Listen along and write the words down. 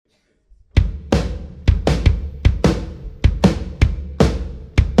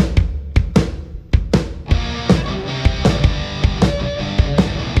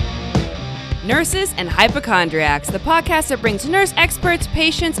Nurses and Hypochondriacs, the podcast that brings nurse experts,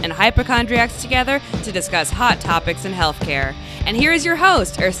 patients, and hypochondriacs together to discuss hot topics in healthcare. And here is your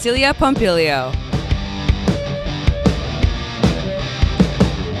host, Ercilia Pompilio.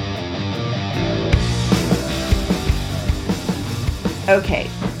 Okay,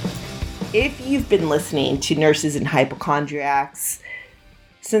 if you've been listening to Nurses and Hypochondriacs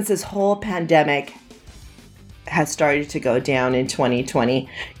since this whole pandemic has started to go down in 2020,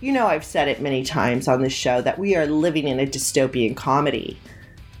 you know I've said it many times on this show that we are living in a dystopian comedy.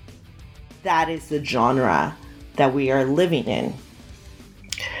 That is the genre that we are living in.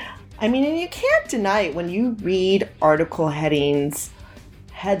 I mean, and you can't deny it when you read article headlines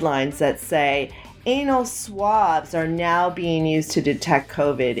that say, anal swabs are now being used to detect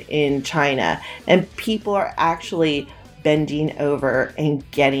COVID in China, and people are actually bending over and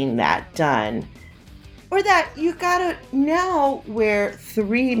getting that done. Or that you gotta now wear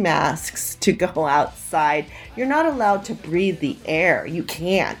 3 masks to go outside. You're not allowed to breathe the air. You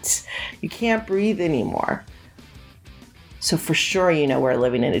can't breathe anymore. So for sure, you know, we're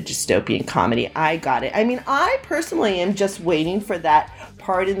living in a dystopian comedy. I got it. I mean, I personally am just waiting for that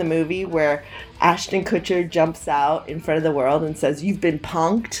part in the movie where Ashton Kutcher jumps out in front of the world and says, "You've been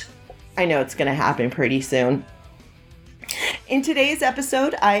punked." I know it's going to happen pretty soon. In today's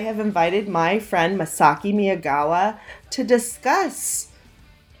episode, I have invited my friend Masaki Miyagawa to discuss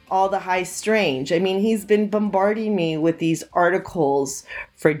all the high strange. I mean, he's been bombarding me with these articles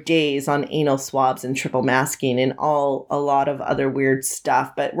for days on anal swabs and triple masking and a lot of other weird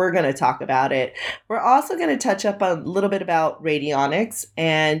stuff, but we're going to talk about it. We're also going to touch up a little bit about radionics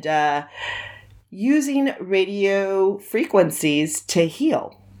and using radio frequencies to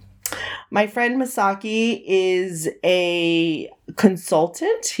heal. My friend Masaki is a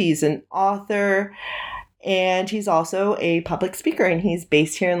consultant. He's an author, and he's also a public speaker, and he's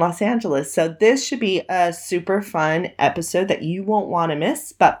based here in Los Angeles. So this should be a super fun episode that you won't want to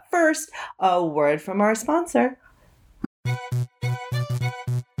miss. But first, a word from our sponsor.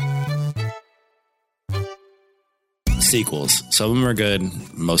 Sequels. Some of them are good,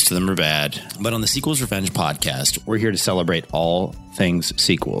 most of them are bad. But on the Sequels Revenge podcast, we're here to celebrate all things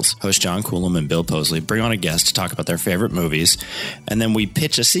sequels. Host John Coolum and Bill Posley bring on a guest to talk about their favorite movies, and then we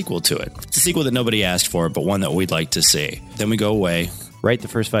pitch a sequel to it. It's a sequel that nobody asked for, but one that we'd like to see. Then we go away, write the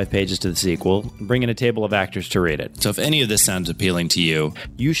first 5 pages to the sequel, and bring in a table of actors to read it. So if any of this sounds appealing to you,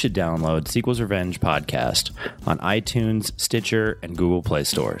 you should download Sequels Revenge podcast on iTunes, Stitcher, and Google Play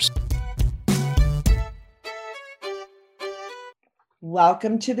stores.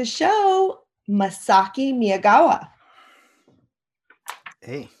 Welcome to the show, Masaki Miyagawa.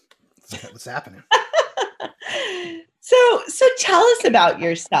 Hey, what's happening? So tell us about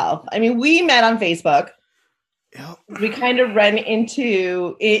yourself. I mean, we met on Facebook. Yep. We kind of run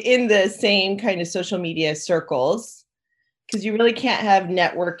into in the same kind of social media circles because you really can't have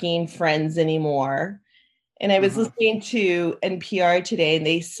networking friends anymore. And I was listening to NPR today, and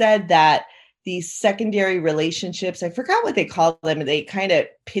they said that these secondary relationships, I forgot what they called them. They kind of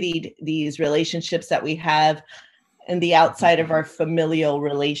pitied these relationships that we have in the outside of our familial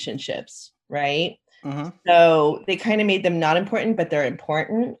relationships, right? Mm-hmm. So they kind of made them not important, but they're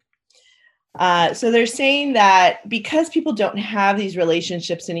important. So they're saying that because people don't have these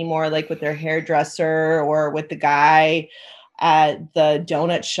relationships anymore, like with their hairdresser or with the guy at the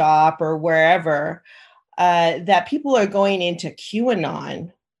donut shop or wherever, that people are going into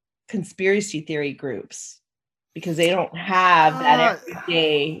QAnon conspiracy theory groups because they don't have that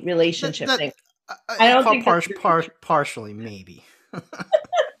everyday relationship thing. I don't think partially, maybe.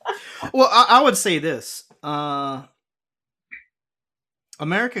 Well, I would say this.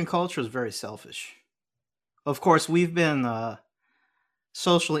 American culture is very selfish. Of course, we've been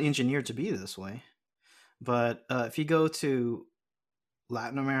socially engineered to be this way. But if you go to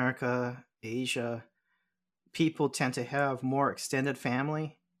Latin America, Asia, people tend to have more extended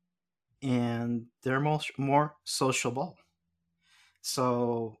family, and they're more sociable.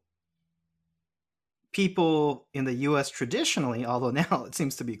 So people in the U.S. traditionally, although now it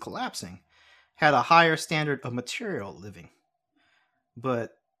seems to be collapsing, had a higher standard of material living.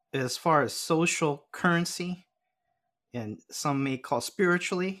 But as far as social currency, and some may call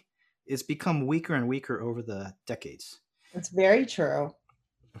spiritually, it's become weaker and weaker over the decades. It's very true.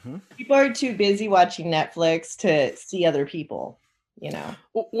 Mm-hmm. People are too busy watching Netflix to see other people, you know.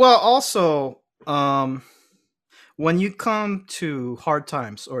 Well, also, when you come to hard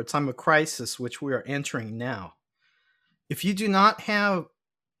times or a time of crisis, which we are entering now, if you do not have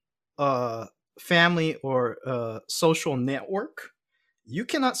a family or a social network, you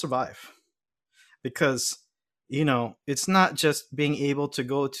cannot survive. Because it's not just being able to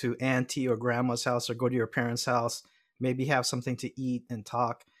go to auntie or grandma's house or go to your parents' house, maybe have something to eat and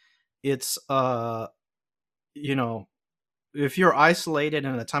talk. It's you know, if you're isolated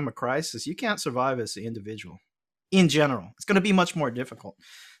in a time of crisis, you can't survive as an individual. In general, it's going to be much more difficult.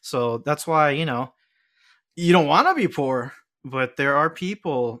 So that's why, you don't want to be poor, but there are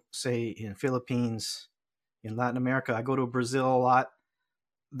people, say in Philippines, in Latin America. I go to Brazil a lot.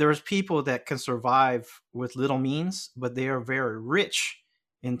 There's people that can survive with little means, but they are very rich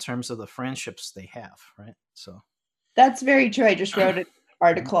in terms of the friendships they have, right? So That's very true. I just wrote an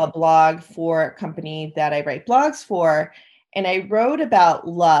article, a blog for a company that I write blogs for, and I wrote about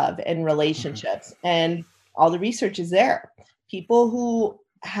love and relationships, and all the research is there. People who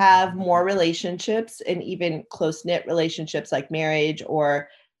have more relationships and even close-knit relationships like marriage or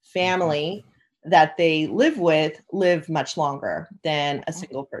family that they live with live much longer than a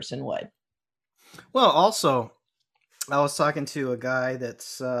single person would. well, also, I was talking to a guy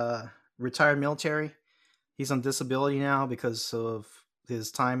that's retired military. He's on disability now because of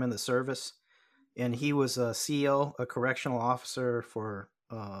his time in the service. And he was a CEO, a correctional officer for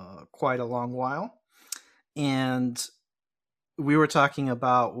quite a long while. And we were talking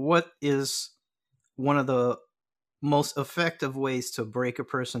about what is one of the most effective ways to break a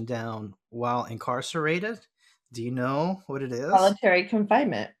person down while incarcerated. Do you know what it is? Solitary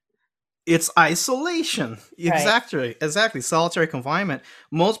confinement. It's isolation. Right. Exactly. Solitary confinement.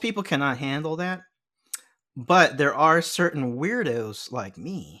 Most people cannot handle that. But there are certain weirdos like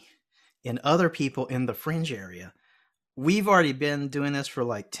me and other people in the fringe area. We've already been doing this for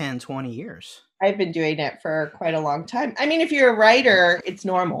like 10, 20 years. I've been doing it for quite a long time. I mean, if you're a writer, it's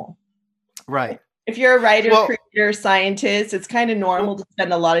normal. Right. If you're a writer, Well, creator, scientist, it's kind of normal to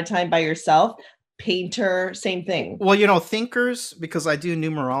spend a lot of time by yourself. Painter, same thing. well, thinkers, because I do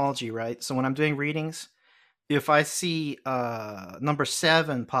numerology, right? So when I'm doing readings, if I see number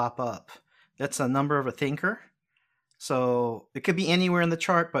 7 pop up, that's a number of a thinker. So it could be anywhere in the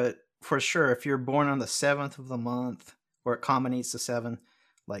chart, but for sure, if you're born on the 7th of the month, or it combinates to 7,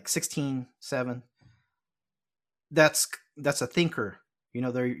 like 16, 7, that's a thinker.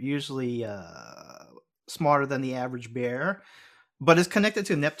 They're usually smarter than the average bear, but it's connected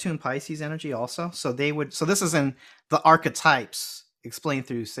to Neptune Pisces energy also. So this is in the archetypes explained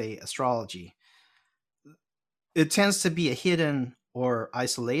through, say, astrology. It tends to be a hidden or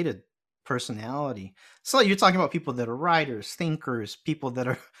isolated personality. So you're talking about people that are writers, thinkers, people that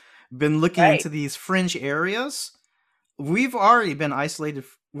are been looking Right. into these fringe areas. We've already been isolated.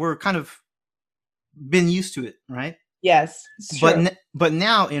 We're kind of been used to it, right? Yes, it's true. But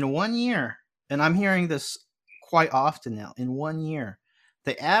now in 1 year, and I'm hearing this quite often now, in 1 year,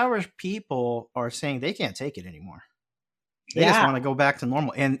 the average people are saying they can't take it anymore. They just want to go back to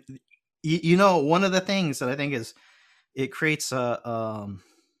normal. And one of the things that I think is it creates a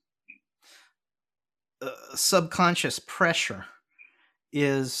subconscious pressure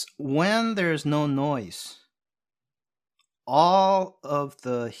is when there's no noise, all of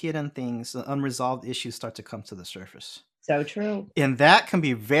the hidden things, the unresolved issues start to come to the surface. So true. And that can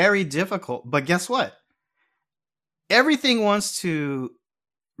be very difficult. But guess what? Everything wants to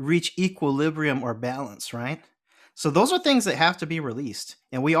reach equilibrium or balance, right? So those are things that have to be released.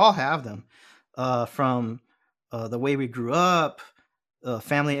 And we all have them from the way we grew up,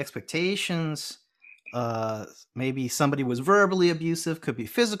 family expectations. Maybe somebody was verbally abusive, could be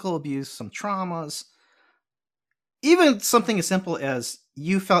physical abuse, some traumas. Even something as simple as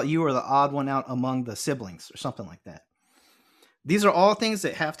you felt you were the odd one out among the siblings or something like that. These are all things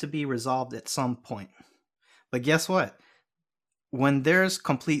that have to be resolved at some point. But guess what? When there's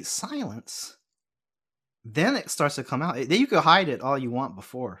complete silence, then it starts to come out. You could hide it all you want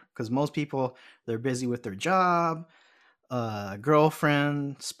before, because most people, they're busy with their job,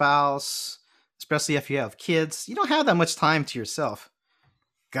 girlfriend, spouse, especially if you have kids. You don't have that much time to yourself.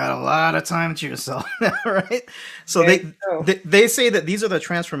 Got a lot of time to yourself, right? So they say that these are the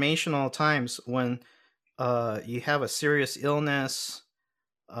transformational times when you have a serious illness,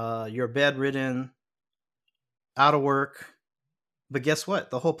 you're bedridden, out of work. But guess what?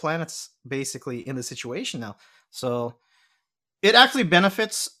 The whole planet's basically in the situation now. So it actually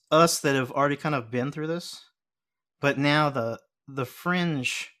benefits us that have already kind of been through this. But now the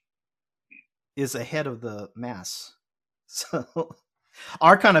fringe is ahead of the mass. So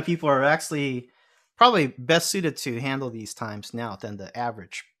our kind of people are actually probably best suited to handle these times now than the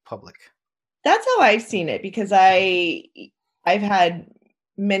average public. That's how I've seen it, because I've had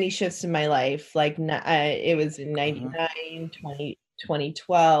many shifts in my life. Like it was in 99,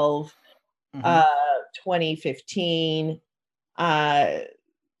 2012, 2015.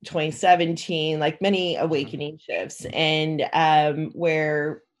 2017, like many awakening shifts, and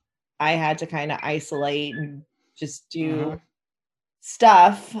where I had to kind of isolate and just do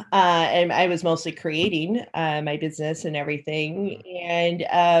stuff. And I was mostly creating my business and everything.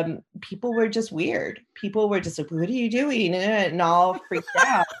 And people were just weird. People were just like, what are you doing? And all freaked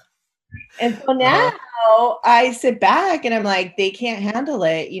out. And so now I sit back and I'm like, they can't handle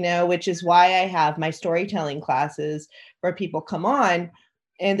it, which is why I have my storytelling classes where people come on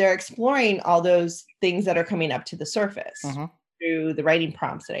and they're exploring all those things that are coming up to the surface through the writing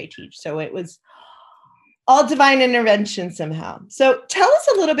prompts that I teach. So it was all divine intervention somehow. So tell us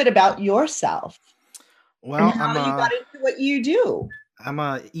a little bit about yourself. Well, and how you got into what you do. I'm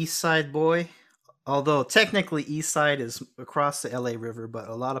a East Side boy, although technically East Side is across the LA River, but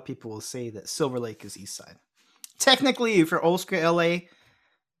a lot of people will say that Silver Lake is East Side. Technically, if you're old school LA,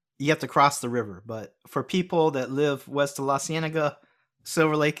 you have to cross the river. But for people that live west of La Cienega,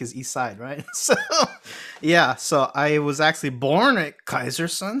 Silver Lake is East Side, right? So, yeah. So I was actually born at Kaiser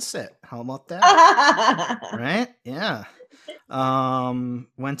Sunset. How about that? Right? Yeah.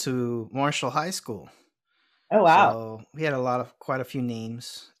 Went to Marshall High School. Oh, wow. So we had quite a few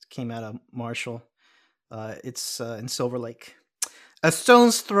names came out of Marshall. It's in Silver Lake, a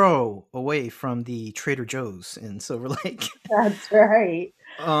stone's throw away from the Trader Joe's in Silver Lake. That's right.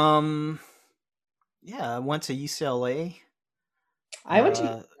 Yeah, I went to UCLA. I went to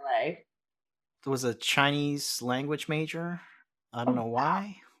UCLA. There was a Chinese language major. I don't know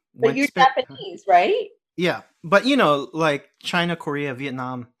why. But you're Japanese, right? Yeah, but like China, Korea,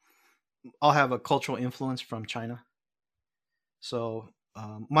 Vietnam, all have a cultural influence from China. So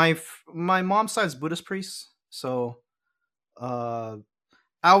my mom's side is Buddhist priest, so I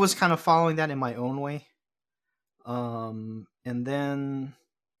was kind of following that in my own way. And then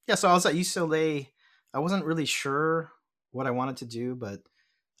so I was at UCLA. I wasn't really sure what I wanted to do, but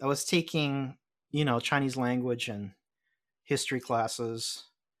I was taking Chinese language and history classes,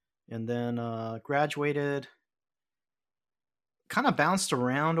 and then graduated. Kind of bounced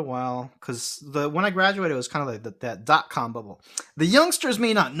around a while because when I graduated, it was kind of like that .com bubble. The youngsters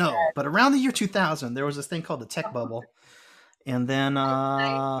may not know, but around the year 2000, there was this thing called the tech bubble, and then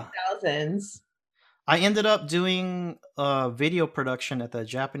 2000s. I ended up doing a video production at the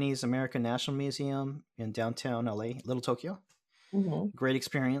Japanese American National Museum in downtown LA, Little Tokyo. Great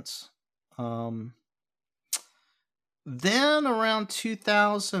experience. Then around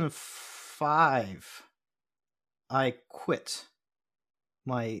 2005, I quit.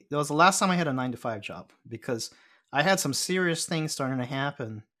 That was the last time I had a 9-to-5 job because I had some serious things starting to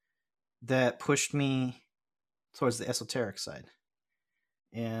happen that pushed me towards the esoteric side.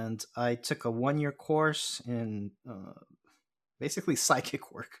 And I took a 1-year course in basically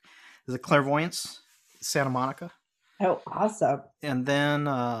psychic work. There's a clairvoyance, Santa Monica. Oh, awesome. And then,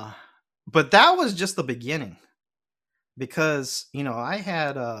 but that was just the beginning because, I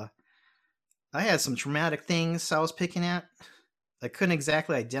had some traumatic things I was picking at. I couldn't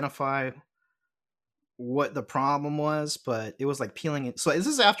exactly identify what the problem was, but it was like peeling it. So this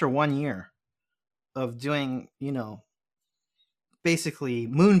is after 1 year of doing, basically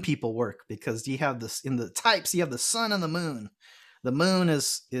moon people work because you have this in the types, you have the sun and the moon. The moon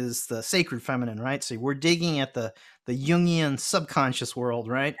is the sacred feminine, right? So we're digging at the Jungian subconscious world,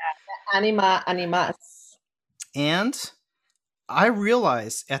 right? Anima, animus. And I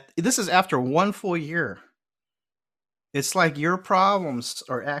realized this is after 1 full year. It's like your problems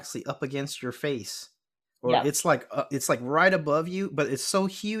are actually up against your face, or it's like right above you, but it's so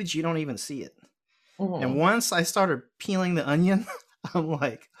huge you don't even see it. And once I started peeling the onion, I'm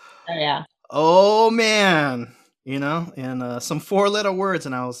like, oh man, and some 4-letter words,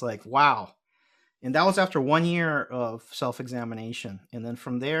 and I was like, wow. And that was after 1 year of self-examination, and then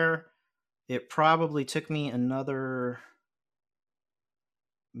from there, it probably took me another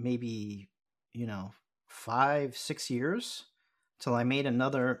maybe 5-6 years till I made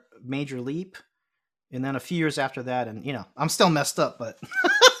another major leap. And then a few years after that, and I'm still messed up, but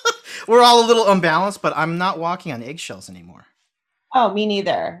we're all a little unbalanced, but I'm not walking on eggshells anymore. Oh, me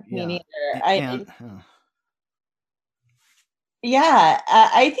neither. Yeah. Me neither.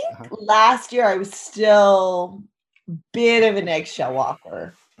 I think last year I was still a bit of an eggshell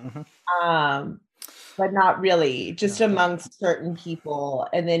walker. But not really, just amongst certain people.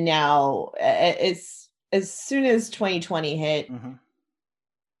 And then now, as soon as 2020 hit,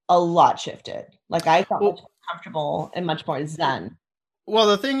 a lot shifted. Like I felt much more comfortable and much more zen. Well,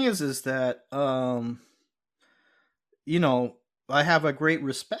 the thing is that, I have a great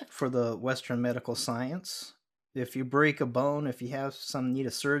respect for the Western medical science. If you break a bone, if you have some need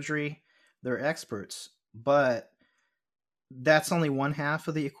of surgery, they're experts. But that's only one half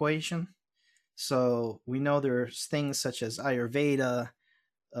of the equation. So we know there's things such as Ayurveda,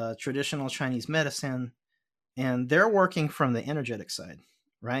 traditional Chinese medicine, and they're working from the energetic side,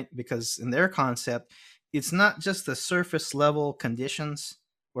 right? Because in their concept, it's not just the surface level conditions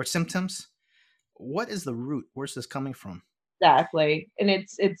or symptoms. What is the root? Where's this coming from? Exactly. And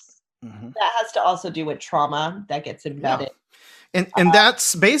it's that has to also do with trauma that gets embedded. Yeah. And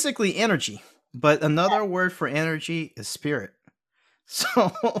that's basically energy. But another word for energy is spirit.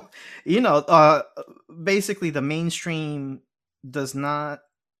 So, basically the mainstream does not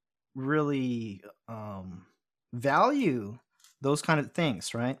really value those kind of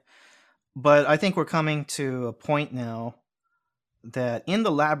things, right? But I think we're coming to a point now that in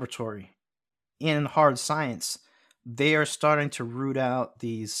the laboratory, in hard science, they are starting to root out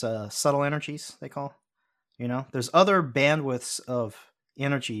these subtle energies, they call. There's other bandwidths of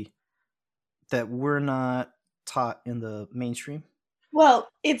energy that we're not taught in the mainstream. Well,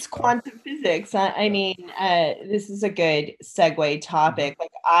 it's quantum physics. I mean, this is a good segue topic.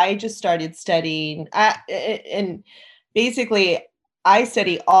 Like, I just started studying, and basically, I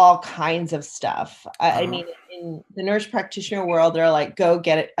study all kinds of stuff. I mean, in the nurse practitioner world, they're like, go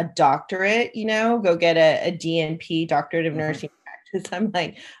get a doctorate, go get a DNP, doctorate of nursing practice. I'm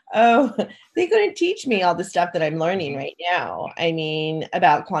like, oh, they're going to teach me all the stuff that I'm learning right now. I mean,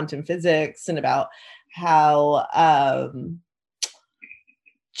 about quantum physics and about how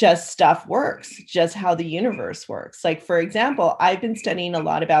just stuff works, just how the universe works. Like, for example, I've been studying a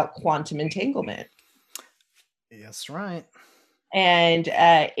lot about quantum entanglement. That's right. And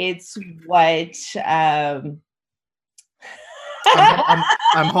it's what I'm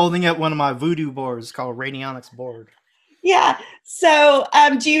holding up one of my voodoo boards called Radionics board. Yeah. So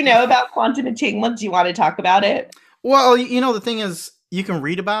do you know about quantum entanglement? Do you want to talk about it? Well, the thing is, you can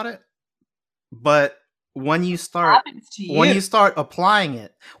read about it, but when you start applying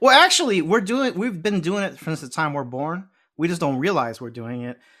it, well, actually, we've been doing it since the time we're born. We just don't realize we're doing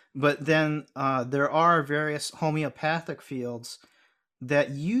it. But then there are various homeopathic fields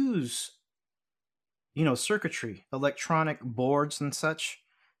that use, circuitry, electronic boards and such.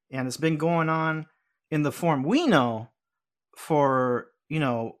 And it's been going on in the form we know for,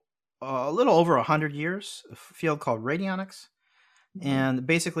 a little over 100 years, a field called radionics. And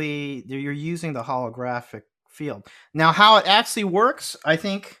basically, you're using the holographic field. Now, how it actually works, I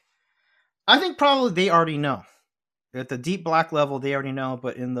think probably they already know. At the deep black level, they already know.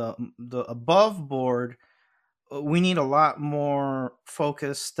 But in the above board, we need a lot more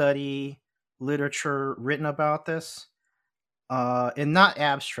focus, study, literature written about this, and not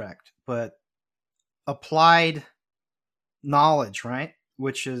abstract, but applied knowledge, right?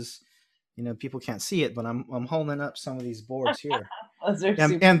 Which is, people can't see it, but I'm holding up some of these boards here.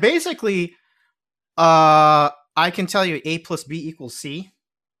 And basically, I can tell you A plus B equals C.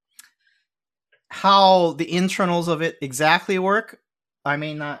 How the internals of it exactly work, I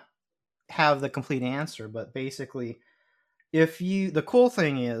may not have the complete answer, but basically, the cool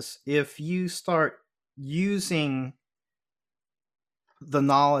thing is, if you start using the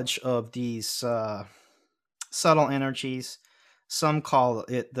knowledge of these subtle energies, some call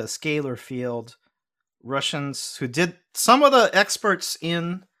it the scalar field. Russians who did, some of the experts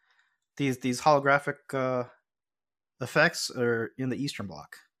in these holographic effects are in the Eastern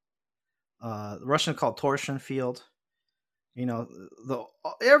Bloc. The Russian called torsion field.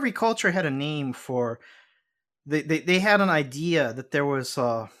 Every culture had a name for. They had an idea that there was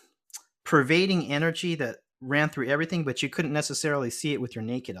pervading energy that ran through everything, but you couldn't necessarily see it with your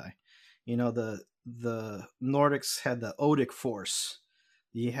naked eye. The Nordics had the Odic force.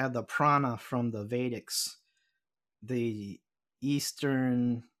 You had the prana from the Vedics. The East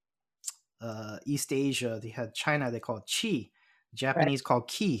Asia, they had China, they called chi. Japanese called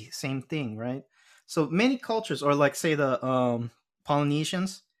ki, same thing, right? So many cultures, or like say the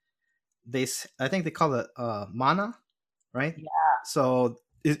Polynesians, I think they call it mana, right? Yeah. So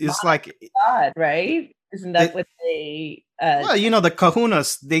it's mana, like God, right? Isn't that what they? Well, the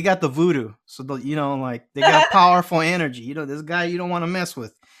Kahunas, they got the voodoo, so they got powerful energy. This guy you don't want to mess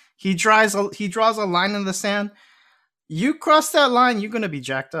with. He draws a line in the sand. You cross that line, you're gonna be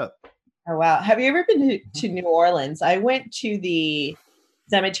jacked up. Oh wow! Have you ever been to New Orleans? I went to the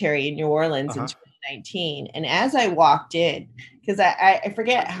cemetery in New Orleans in 2019, and as I walked in, because I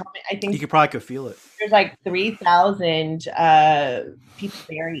forget how many, I think you could feel it. There's like 3,000 people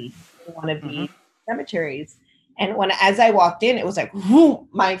buried in one of these cemeteries, and as I walked in, it was like, whoo,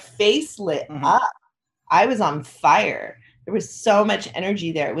 my face lit up. I was on fire. There was so much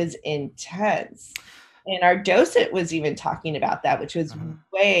energy there. It was intense. And our docent was even talking about that, which was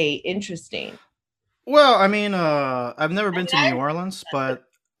way interesting. Well, I mean, I've never been to New Orleans, but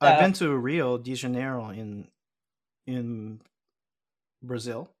I've So been to Rio de Janeiro in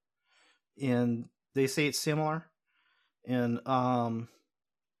Brazil, and they say it's similar. And I'll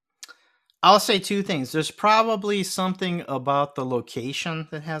say two things. There's probably something about the location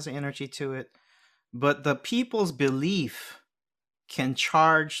that has energy to it, but the people's belief can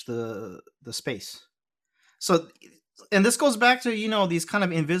charge the space. So, and this goes back to these kind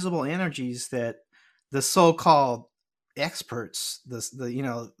of invisible energies that the so-called experts,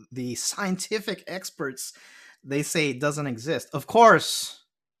 the scientific experts, they say it doesn't exist. Of course,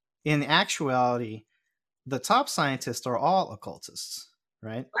 in actuality, the top scientists are all occultists,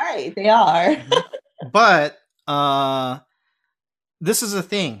 right? right, they are. But this is the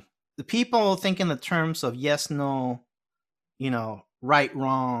thing: the people think in the terms of yes, no, right,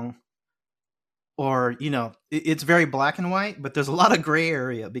 wrong, or it's very black and white. But there's a lot of gray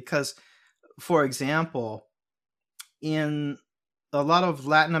area because, for example, in a lot of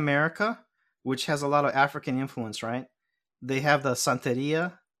Latin America, which has a lot of African influence, right? They have the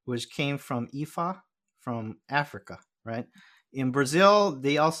Santeria, which came from Ifa, from Africa, right? In Brazil,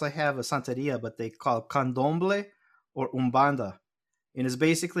 they also have a Santeria, but they call it Candomblé or Umbanda. And it's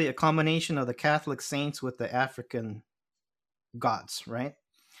basically a combination of the Catholic saints with the African gods, right?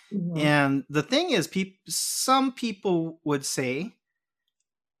 Mhm. And the thing is, some people would say,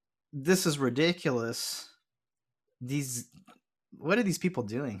 this is ridiculous. What are these people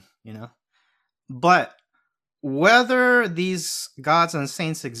doing? But whether these gods and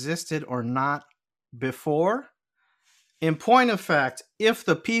saints existed or not before, in point of fact, if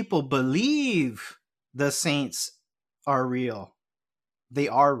the people believe the saints are real, they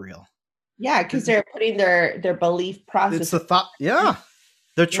are real. Yeah, because they're putting their belief process. It's the thought. Yeah,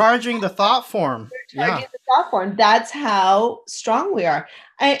 they're charging the thought form. Charging the thought form. That's how strong we are.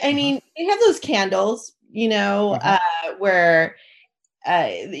 I mean, they have those candles, where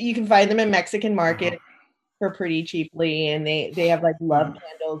you can find them in Mexican market for pretty cheaply, and they have like love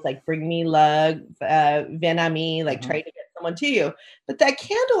candles, like bring me love, ven a mí, like trying to get someone to you. But that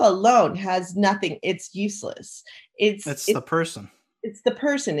candle alone has nothing. It's useless. It's the person. It's the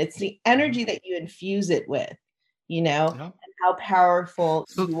person. It's the energy that you infuse it with, and how powerful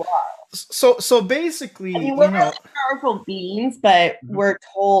you are. So basically, I mean, we're really powerful beings, but we're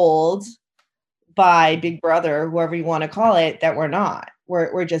told by Big Brother, whoever you want to call it, that we're not.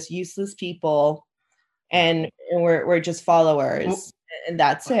 We're just useless people, and we're just followers, and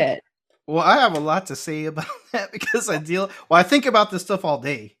that's it. Well, I have a lot to say about that because I think about this stuff all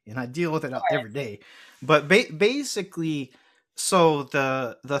day, and I deal with it every day. But basically, so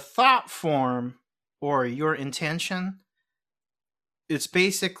the thought form or your intention, it's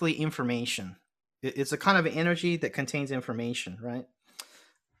basically information. It's a kind of energy that contains information, right?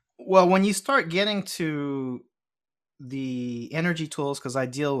 Well, when you start getting to the energy tools, because I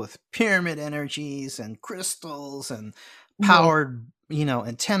deal with pyramid energies and crystals and powered,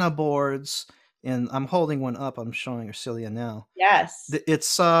 antenna boards, and I'm holding one up. I'm showing Ursilia now. Yes.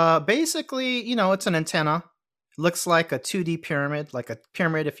 It's basically, it's an antenna. It looks like a 2D pyramid, like a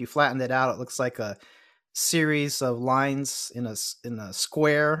pyramid. If you flatten it out, it looks like a series of lines in a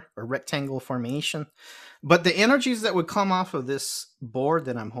square or rectangle formation. But the energies that would come off of this board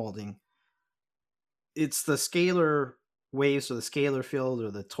that I'm holding, it's the scalar waves or the scalar field or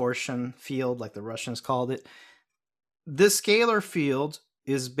the torsion field, like the Russians called it. This scalar field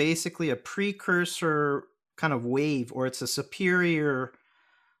is basically a precursor kind of wave, or it's a superior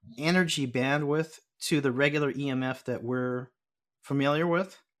energy bandwidth to the regular EMF that we're familiar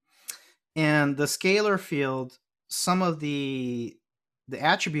with. And the scalar field, some of the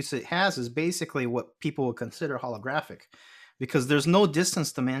attributes it has is basically what people would consider holographic, because there's no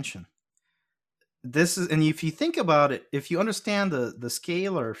distance dimension. And if you think about it, if you understand the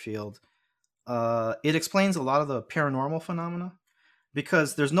scalar field, it explains a lot of the paranormal phenomena,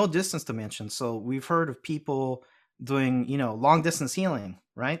 because there's no distance dimension. So we've heard of people doing, long distance healing,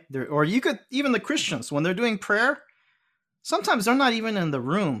 right? Or you could, even the Christians, when they're doing prayer, sometimes they're not even in the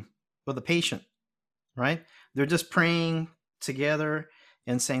room with the patient, right? They're just praying together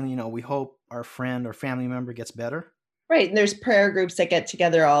and saying, we hope our friend or family member gets better. Right. And there's prayer groups that get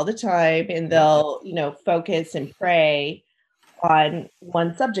together all the time, and they'll, focus and pray on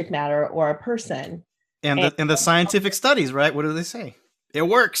one subject matter or a person. And the scientific studies, right? What do they say? It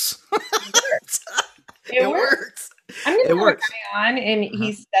works. It works. I'm going to have a guy on, and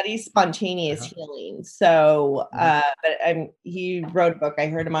he studies spontaneous healing. So, he wrote a book. I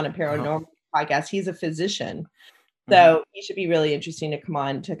heard him on a paranormal podcast. He's a physician. So he should be really interesting to come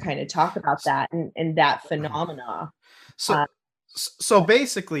on to kind of talk about that and that phenomena. So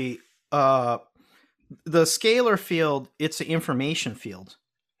basically, the scalar field, it's an information field,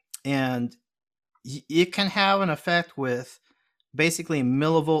 and it can have an effect with basically a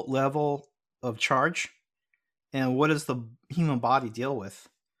millivolt level of charge. And what does the human body deal with?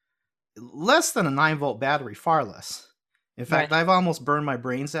 Less than a 9-volt battery, far less. In fact, I've almost burned my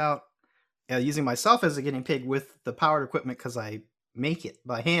brains out using myself as a guinea pig with the powered equipment because I make it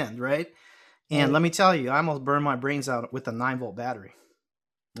by hand, right? And let me tell you, I almost burned my brains out with a 9-volt battery.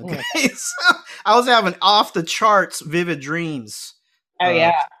 Okay, so I was having off the charts vivid dreams.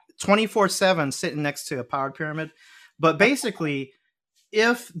 24/7 sitting next to a powered pyramid. But basically,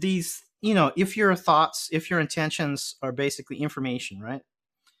 if these, if your thoughts, if your intentions are basically information, right?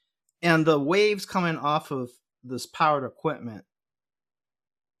 And the waves coming off of this powered equipment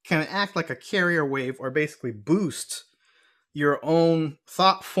can act like a carrier wave or basically boost your own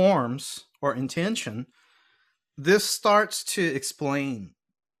thought forms or intention. This starts to explain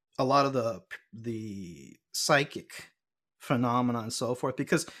a lot of the psychic phenomena and so forth,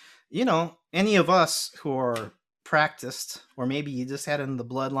 because any of us who are practiced, or maybe you just had it in the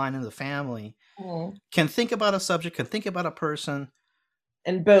bloodline in the family, can think about a subject, can think about a person,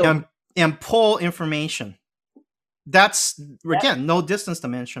 and boom, and pull information. That's again no distance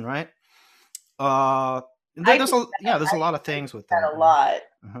dimension, right? There's a lot of things with that. A lot,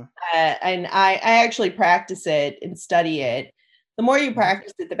 and I actually practice it and study it. The more you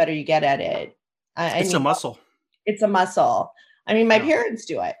practice it, the better you get at it. It's a muscle. It's a muscle. I mean, my parents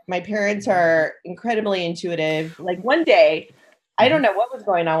do it. My parents are incredibly intuitive. Like one day, I don't know what was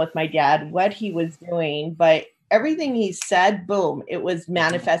going on with my dad, what he was doing, but everything he said, boom, it was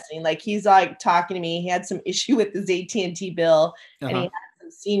manifesting. Like he's like talking to me. He had some issue with his AT&T bill, and he had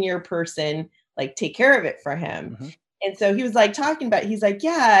some senior person like take care of it for him. And so he was like talking about, he's like,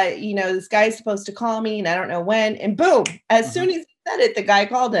 yeah, this guy's supposed to call me and I don't know when. And boom, as soon as he said it, the guy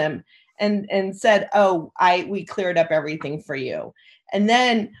called him and said, oh, we cleared up everything for you. And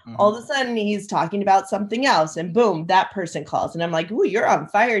then all of a sudden he's talking about something else, and boom, that person calls. And I'm like, ooh, you're on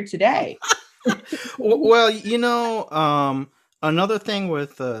fire today. Well, another thing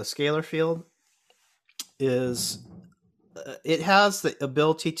with the scalar field is it has the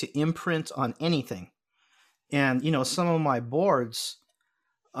ability to imprint on anything. And, some of my boards,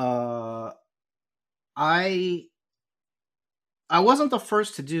 I wasn't the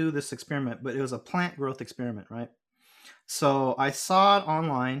first to do this experiment, but it was a plant growth experiment, right? So I saw it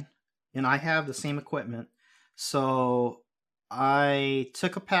online, and I have the same equipment. So I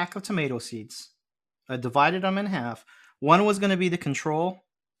took a pack of tomato seeds. I divided them in half. One was going to be the control,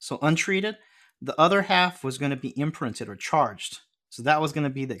 so untreated. The other half was going to be imprinted or charged. So that was going to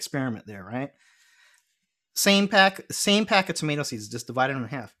be the experiment there, right? Same pack of tomato seeds, just divided them in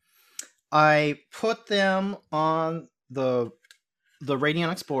half. I put them on the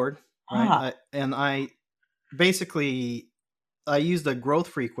radionics board, right? And I basically used a growth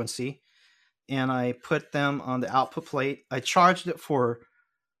frequency, and I put them on the output plate. I charged it for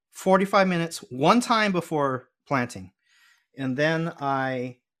 45 minutes, one time before planting. And then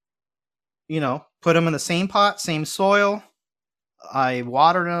I, put them in the same pot, same soil. I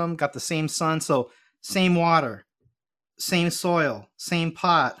watered them, got the same sun. So same water, same soil, same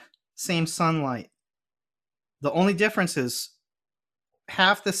pot, same sunlight. The only difference is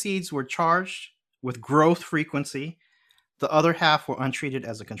half the seeds were charged with growth frequency. The other half were untreated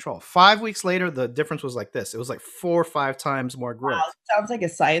as a control. 5 weeks later, the difference was like this. It was like 4 or 5 times more growth. Wow, sounds like a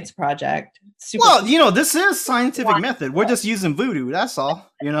science project. This is scientific method. We're just using voodoo. That's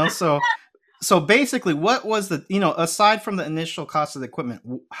all, So basically, what was the, aside from the initial cost of the equipment,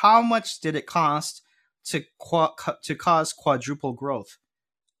 how much did it cost to cause quadruple growth?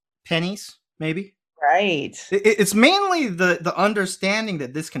 Pennies, maybe? Right. It's mainly the understanding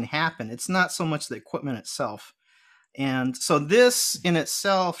that this can happen. It's not so much the equipment itself. And so this in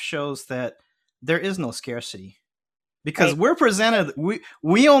itself shows that there is no scarcity, because we're presented,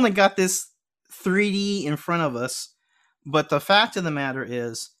 we only got this 3D in front of us. But the fact of the matter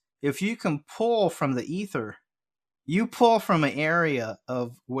is, if you can pull from the ether, you pull from an area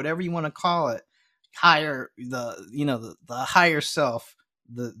of whatever you want to call it, higher, the higher self,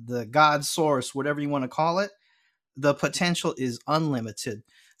 the God source, whatever you want to call it, the potential is unlimited.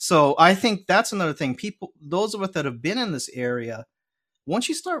 So I think that's another thing. People, those of us that have been in this area, once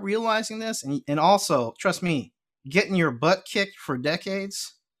you start realizing this, and also, trust me, getting your butt kicked for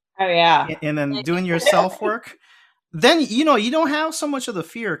decades. Oh, yeah. And then doing your self-work, then, you don't have so much of the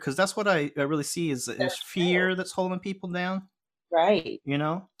fear, because that's what I really see is fear that's holding people down. Right.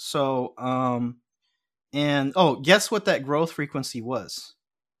 So, and, guess what that growth frequency was?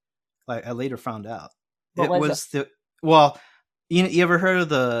 Like, I later found out. You ever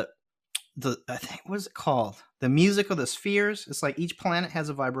heard of I think, what is it called? The music of the spheres. It's like each planet has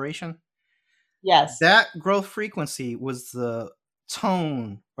a vibration. Yes. That growth frequency was the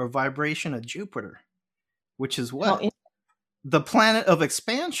tone or vibration of Jupiter, which is what? The planet of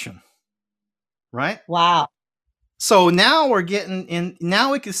expansion, right? Wow. So now we're getting in.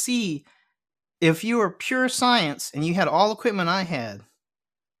 Now we can see if you were pure science and you had all the equipment I had,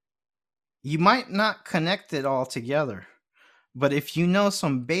 you might not connect it all together. But if you know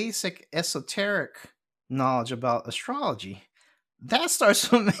some basic esoteric knowledge about astrology, that starts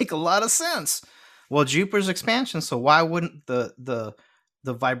to make a lot of sense. Well, Jupiter's expansion, so why wouldn't the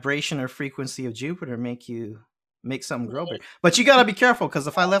vibration or frequency of Jupiter make something grow big? But you got to be careful, because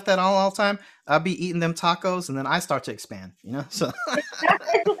if I left that on all the time, I'd be eating them tacos and then I start to expand, So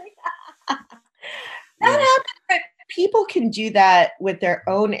That happens, but people can do that with their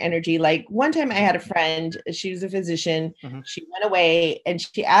own energy. Like one time I had a friend, she was a physician. Mm-hmm. She went away and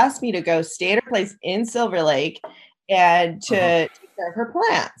she asked me to go stay at her place in Silver Lake and to take care of her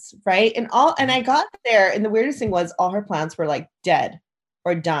plants, right? And I got there, and the weirdest thing was all her plants were like dead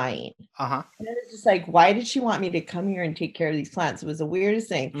or dying. And it was just like, why did she want me to come here and take care of these plants? It was the weirdest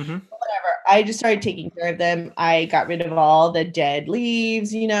thing. Whatever. I just started taking care of them. I got rid of all the dead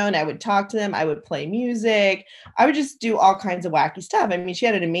leaves, and I would talk to them. I would play music. I would just do all kinds of wacky stuff. I mean, she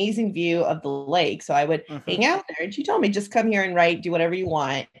had an amazing view of the lake, so I would hang out there. And she told me, just come here and write, do whatever you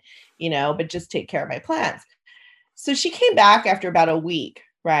want, but just take care of my plants. So she came back after about a week,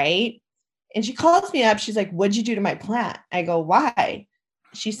 right? And she calls me up. She's like, what'd you do to my plant? I go, why?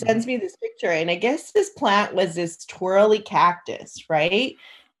 She sends me this picture. And I guess this plant was this twirly cactus, right?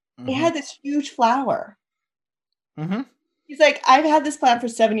 It had this huge flower. He's like, I've had this plant for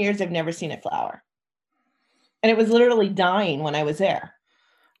 7 years. I've never seen it flower. And it was literally dying when I was there.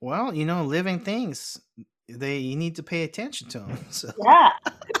 Well, living things, you need to pay attention to them. So. Yeah.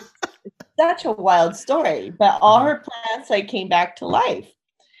 It's such a wild story. But all her plants came back to life.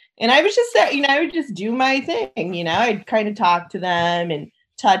 And I was just there, I would just do my thing, I'd kind of talk to them and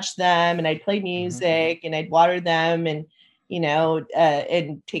touch them, and I'd play music and I'd water them and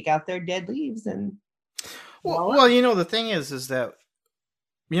and take out their dead leaves. And well, the thing is that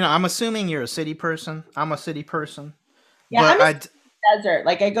I'm assuming you're a city person. I'm a city person. Yeah, but I'm a desert.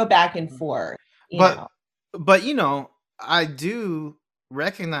 Like I go back and forth. But I do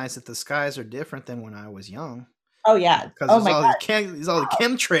recognize that the skies are different than when I was young. Oh yeah, because there's all the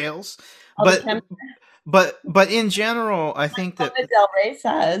chemtrails. But in general, I think that Del Rey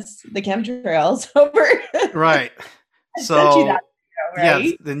says the chemtrails over. Right. So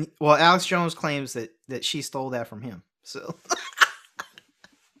right? Yeah. Alex Jones claims that she stole that from him. So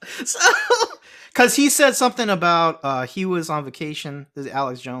because he said something about he was on vacation. This is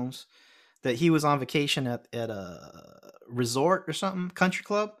Alex Jones, that he was on vacation at a resort or something, country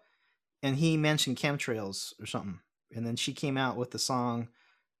club, and he mentioned chemtrails or something. And then she came out with the song,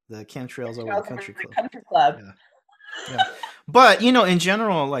 the chemtrails over the country club. Country club. Yeah. But in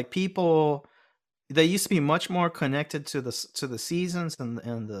general, like people, they used to be much more connected to the seasons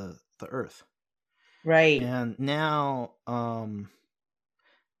and the earth. Right. And now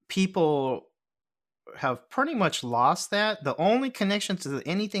people have pretty much lost that. The only connection to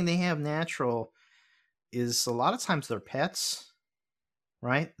anything they have natural is a lot of times their pets,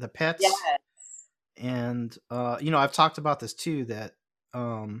 right? The pets. Yes. And I've talked about this too, that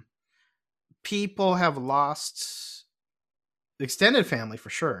people have lost extended family for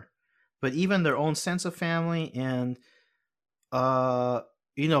sure, but even their own sense of family, and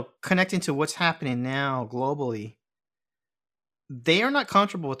connecting to what's happening now globally, they are not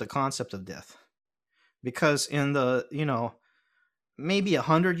comfortable with the concept of death, because in the maybe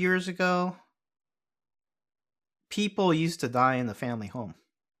 100 years ago, people used to die in the family home.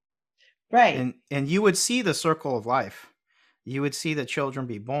 Right. And you would see the circle of life. You would see the children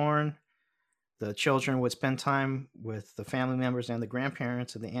be born. The children would spend time with the family members and the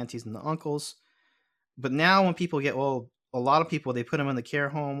grandparents and the aunties and the uncles. But now when people get old, a lot of people, they put them in the care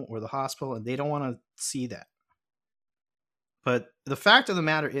home or the hospital, and they don't want to see that. But the fact of the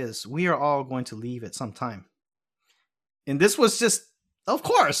matter is, we are all going to leave at some time. And this was just, of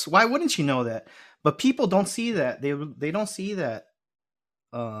course, why wouldn't you know that? But people don't see that. They don't see that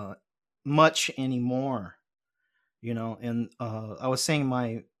much anymore, and I was saying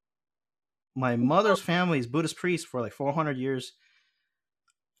my mother's family is Buddhist priest for like 400 years.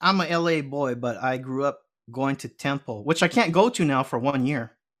 I'm a LA boy, but I grew up going to temple, which I can't go to now for 1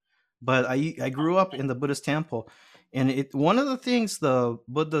 year, but I grew up in the Buddhist temple. And one of the things the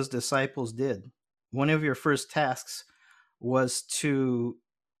Buddha's disciples did, one of your first tasks, was to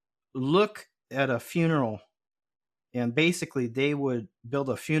look at a funeral and basically they would build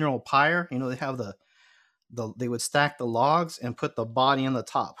a funeral pyre. They have they would stack the logs and put the body on the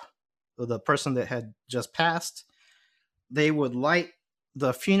top. So the person that had just passed, they would light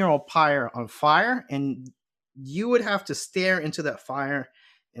the funeral pyre on fire, and you would have to stare into that fire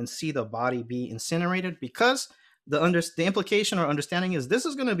and see the body be incinerated, because the implication or understanding is this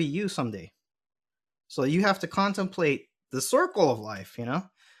is going to be you someday. So you have to contemplate the circle of life,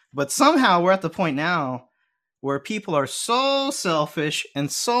 But somehow we're at the point now where people are so selfish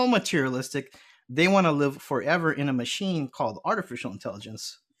and so materialistic, they want to live forever in a machine called artificial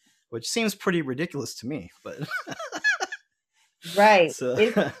intelligence, which seems pretty ridiculous to me. But right. So.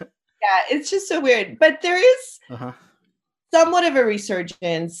 It's just so weird. But there is somewhat of a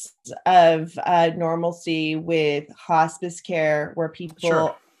resurgence of normalcy with hospice care, where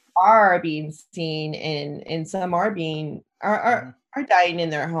people are being seen, and some are being are dying in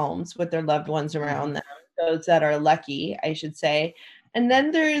their homes with their loved ones around them. Those that are lucky, I should say. And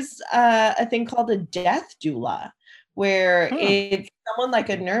then there's a thing called a death doula, where it's someone like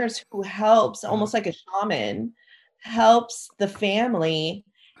a nurse who helps, almost like a shaman, helps the family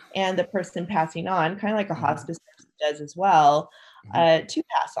and the person passing on, kind of like a hospice nurse does as well, to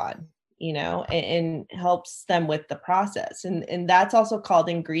pass on, and helps them with the process. And that's also called,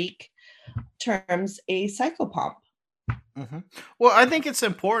 in Greek terms, a psychopomp. Well, I think it's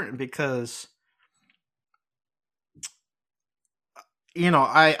important because,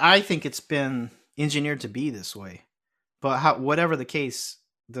 I think it's been engineered to be this way. But whatever the case,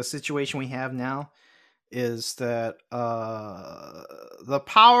 the situation we have now is that the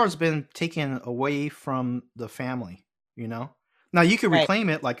power has been taken away from the family, Now you could reclaim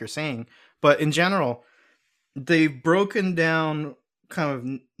it, like you're saying, but in general, they've broken down kind of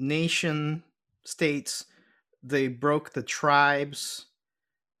nation states. They broke the tribes.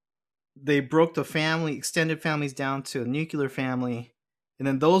 They broke the family, extended families down to a nuclear family. And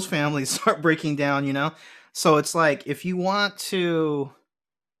then those families start breaking down, So it's like, if you want to,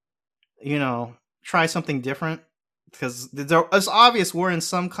 try something different, because it's obvious we're in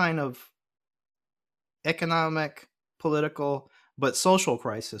some kind of economic, political, but social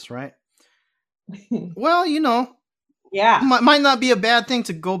crisis, right? Well, might not be a bad thing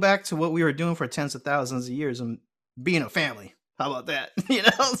to go back to what we were doing for tens of thousands of years and being a family. How about that?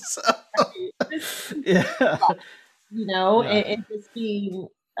 So, and just being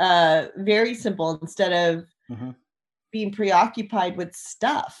very simple, instead of being preoccupied with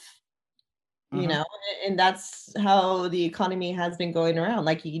stuff, and that's how the economy has been going around.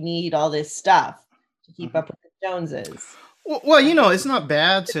 Like, you need all this stuff to keep up with the Joneses. Well, it's not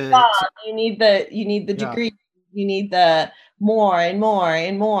bad to you need the degree, you need the more and more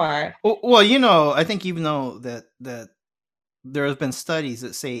and more. Well, I think even though that there have been studies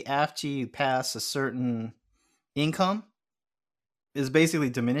that say after you pass a certain income is basically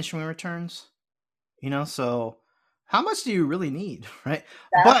diminishing returns, so how much do you really need, right?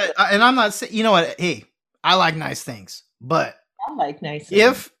 But and I'm not saying, what, hey, I like nice things, but I like nice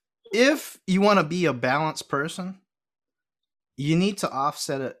things. If you want to be a balanced person, you need to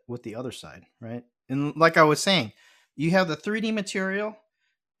offset it with the other side, right? And like I was saying, you have the 3D material.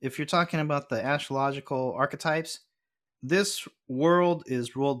 If you're talking about the astrological archetypes, this world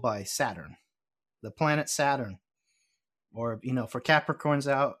is ruled by Saturn, the planet Saturn. Or, for Capricorns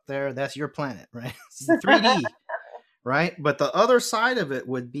out there, that's your planet, right? It's 3D, right? But the other side of it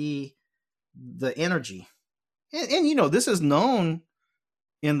would be the energy. And this is known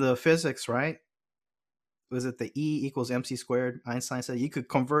in the physics, right? Was it the E equals MC squared? Einstein said you could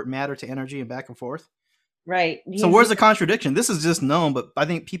convert matter to energy and back and forth. Right. So where's the contradiction? This is just known, but I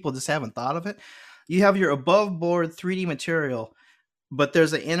think people just haven't thought of it. You have your above board 3D material, but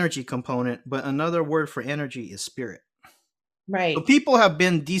there's an energy component, but another word for energy is spirit. Right. So people have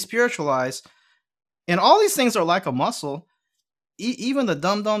been despiritualized, and all these things are like a muscle. Even the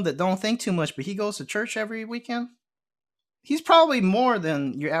dum-dum that don't think too much, but he goes to church every weekend, he's probably more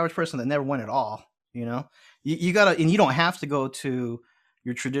than your average person that never went at all. You gotta, and you don't have to go to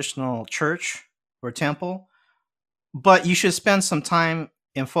your traditional church or temple, but you should spend some time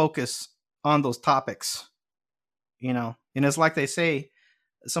and focus on those topics, and it's like they say,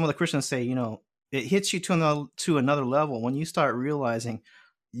 some of the Christians say, it hits you to another level when you start realizing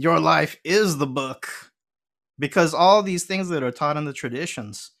your life is the book, because all these things that are taught in the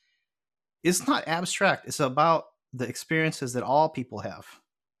traditions, it's not abstract. It's about the experiences that all people have,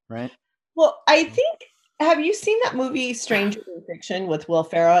 right? Well, I think, have you seen that movie Stranger Than Fiction with Will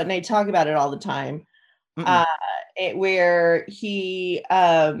Ferrell? And I talk about it all the time. Where he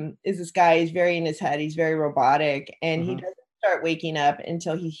is this guy, he's very in his head, he's very robotic, and he doesn't start waking up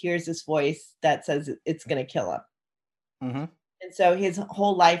until he hears this voice that says it's going to kill him. Mm-hmm. And so his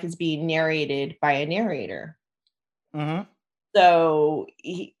whole life is being narrated by a narrator. Mm-hmm. So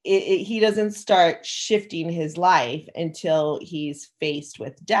he doesn't start shifting his life until he's faced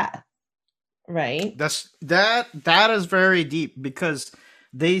with death, right? That is very deep, because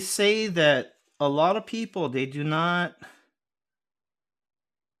they say that a lot of people, they do not,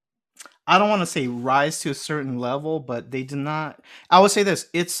 I don't want to say rise to a certain level, but they do not. I would say this: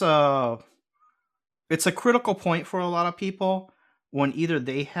 it's a critical point for a lot of people when either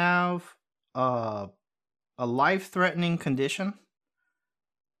they have uh, a life-threatening condition,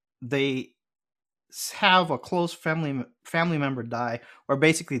 they have a close family member die, or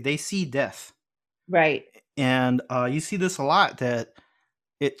basically they see death, Right. and you see this a lot, that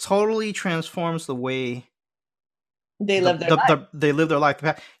it totally transforms the way They live their life. they live their life.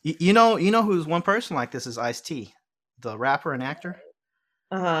 You know who's one person like this is Ice-T, the rapper and actor.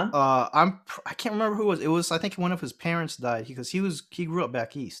 Uh-huh. I can't remember who it was. It was, I think, one of his parents died, because he grew up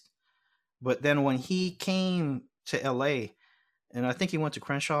back east. But then when he came to LA, and I think he went to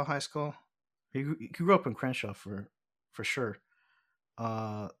Crenshaw High School. He grew up in Crenshaw for sure.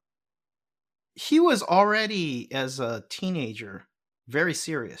 He was already, as a teenager, very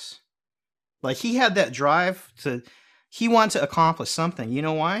serious. Like, he had that drive he wanted to accomplish something. You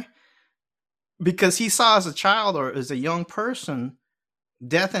know why? Because he saw, as a child or as a young person,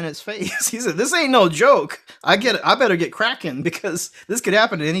 death in its face. He said, "This ain't no joke. I better get cracking, because this could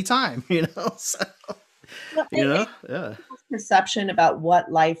happen at any time." You know, so, Well, yeah, perception about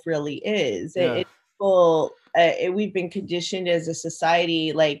what life really is. yeah. We've been conditioned as a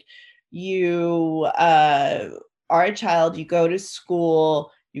society, like, you are a child, you go to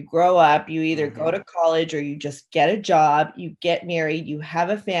school, you grow up, you either go Mhm. to college, or you just get a job, you get married, you have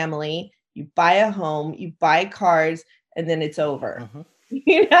a family, you buy a home, you buy cars, and then it's over. Mhm.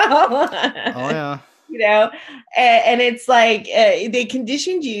 You know? Oh yeah. You know, and it's like, they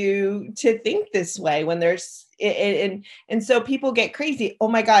conditioned you to think this way when there's and so people get crazy. Oh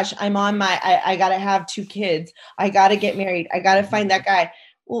my gosh, I gotta have 2 kids, I gotta get married, I gotta Mhm. find that guy.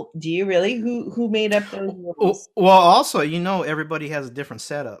 Well, do you really? Who made up those rules? Well, also, everybody has a different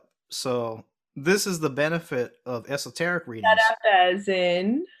setup. So this is the benefit of esoteric readings. As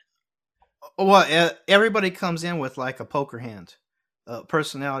in, Well, everybody comes in with like a poker hand, a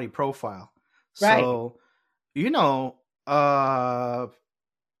personality profile. right, So, you know, uh,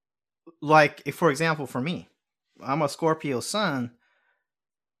 like, for example, for me, I'm a Scorpio sun,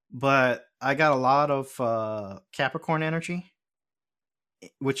 but I got a lot of Capricorn energy,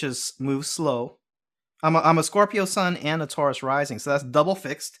 which is moves slow. I'm a Scorpio sun and a Taurus rising, so that's double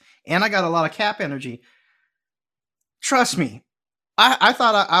fixed, and I got a lot of Cap energy. Trust me, I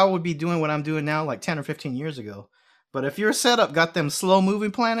thought I would be doing what I'm doing now like 10 or 15 years ago. But if your setup got them slow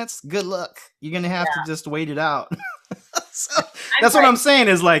moving planets, good luck. You're gonna have to just wait it out. So I'm that's what sorry. I'm saying,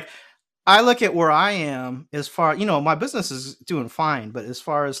 is like, I look at where I am, as far, my business is doing fine, but as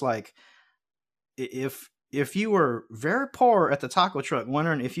far as like, if you were very poor at the taco truck,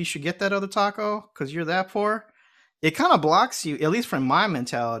 wondering if you should get that other taco because you're that poor, it kind of blocks you, at least from my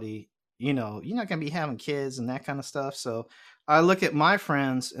mentality. You're not gonna be having kids and that kind of stuff. So I look at my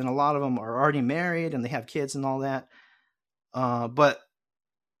friends, and a lot of them are already married and they have kids and all that. But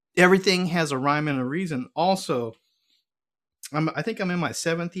everything has a rhyme and a reason. Also, I think I'm in my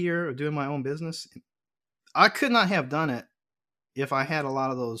 7th year of doing my own business. I could not have done it if I had a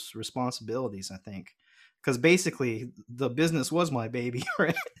lot of those responsibilities, I think, because basically the business was my baby,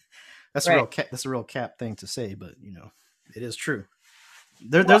 right? That's a right. real cap thing to say, but it is true.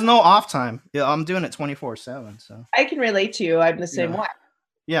 There's no off time. Yeah, I'm doing it 24/7. So I can relate to you. I'm the same way.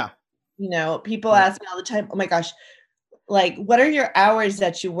 Yeah. People ask me all the time, "Oh my gosh, like, what are your hours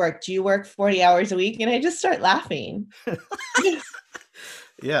that you work? Do you work 40 hours a week?" And I just start laughing.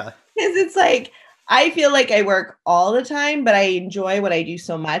 Yeah. Because it's like, I feel like I work all the time, but I enjoy what I do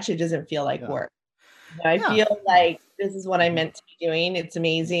so much, it doesn't feel like work. I feel like this is what I'm meant to be doing. It's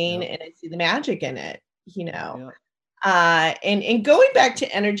amazing, and I see the magic in it. Yeah. And going back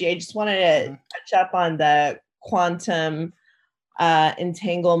to energy, I just wanted to touch up on the quantum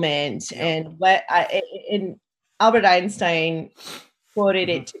entanglement, and and Albert Einstein quoted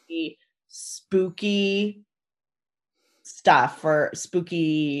it to be spooky stuff, or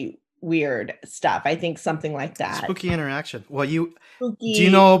spooky weird stuff. I think something like that. Spooky interaction. Well, do Spooky. you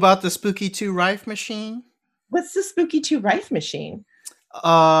know about the Spooky 2 Rife machine? What's the Spooky 2 Rife machine?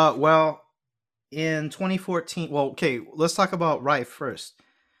 Well, in 2014, well, okay, let's talk about Rife first.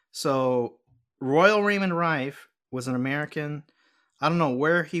 So, Royal Raymond Rife was an American. I don't know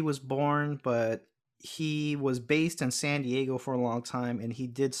where he was born, but he was based in San Diego for a long time, and he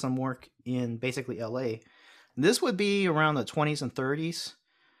did some work in basically LA. This would be around the 20s and 30s.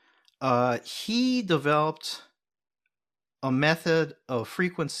 He developed a method of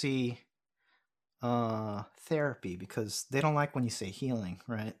frequency therapy, because they don't like when you say healing,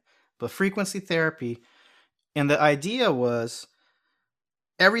 right? But frequency therapy. And the idea was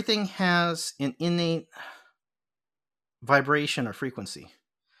everything has an innate vibration or frequency.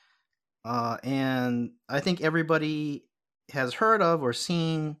 And I think everybody has heard of or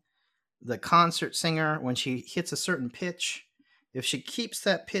seen the concert singer when she hits a certain pitch. If she keeps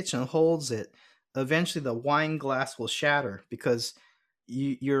that pitch and holds it, eventually the wine glass will shatter, because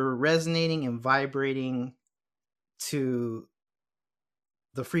you're resonating and vibrating to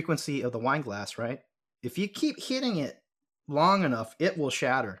the frequency of the wine glass, right? If you keep hitting it long enough, it will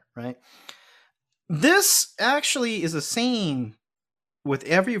shatter, right? This actually is the same with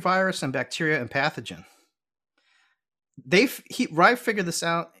every virus and bacteria and pathogen. Reich figured this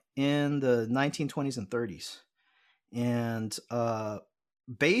out in the 1920s and 30s. And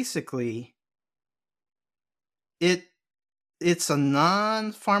basically, it's a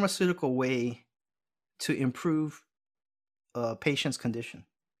non-pharmaceutical way to improve a patient's condition.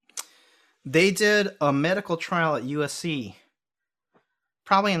 They did a medical trial at USC,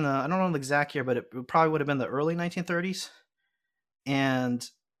 probably in I don't know the exact year, but it probably would have been the early 1930s. And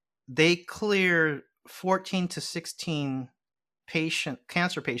they cleared 14 to 16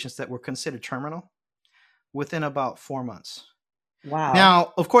 cancer patients that were considered terminal within about 4 months. Wow.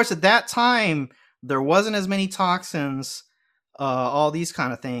 Now, of course, at that time, there wasn't as many toxins, all these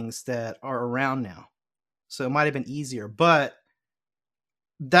kind of things that are around now. So it might have been easier, but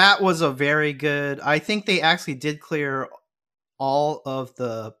that was a very good, I think they actually did clear all of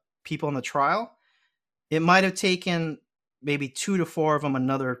the people in the trial. It might have taken maybe 2 to 4 of them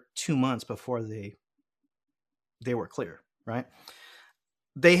another 2 months before they were clear, right?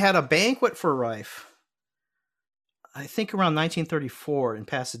 They had a banquet for Rife, I think around 1934 in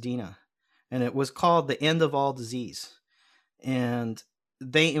Pasadena, and it was called The End of All Disease. And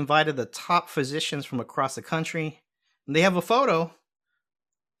they invited the top physicians from across the country. And they have a photo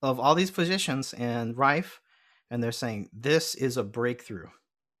of all these physicians and Rife, and they're saying, this is a breakthrough,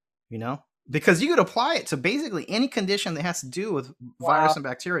 because you could apply it to basically any condition that has to do with virus and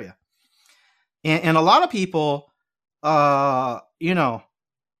bacteria. And a lot of people,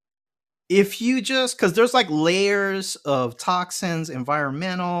 if you just, because there's like layers of toxins,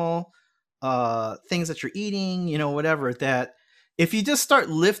 environmental things that you're eating, whatever, that if you just start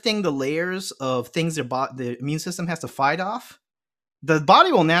lifting the layers of things the immune system has to fight off, the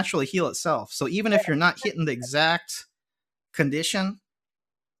body will naturally heal itself. So even if you're not hitting the exact condition,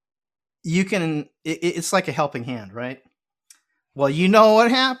 you can, it's like a helping hand, right? Well, you know what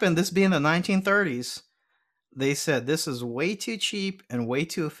happened? This being the 1930s, they said this is way too cheap and way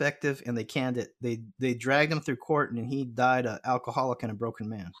too effective, and they canned it. They dragged him through court, and he died an alcoholic and a broken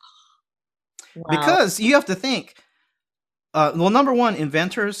man. Wow. Because you have to think, number one,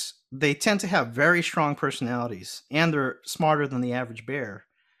 inventors, they tend to have very strong personalities, and they're smarter than the average bear.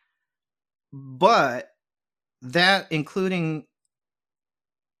 But that, including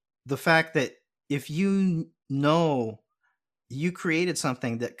the fact that if you created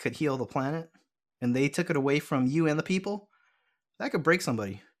something that could heal the planet, and they took it away from you and the people, that could break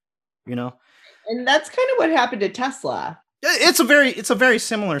somebody, And that's kind of what happened to Tesla. It's a very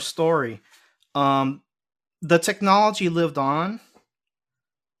similar story. The technology lived on.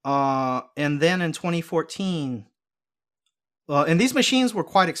 And then in 2014, and these machines were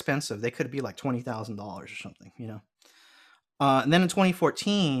quite expensive. They could be like $20,000 or something, And then in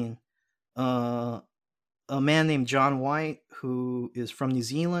 2014, a man named John White, who is from New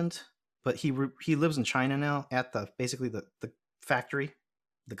Zealand, but he lives in China now at basically the factory,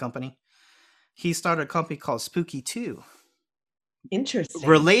 the company. He started a company called Spooky 2. Interesting.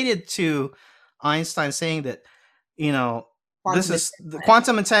 Related to Einstein saying that, the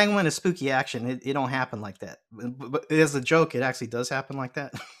quantum entanglement is spooky action. It don't happen like that. But as a joke, it actually does happen like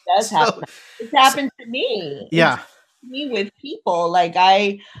that. It does happen. It's happened to me. Yeah. Me with people. Like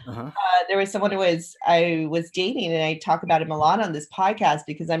there was someone I was dating, and I talk about him a lot on this podcast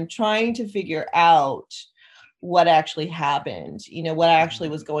because I'm trying to figure out what actually happened, what actually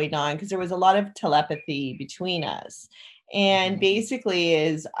was going on, because there was a lot of telepathy between us. And basically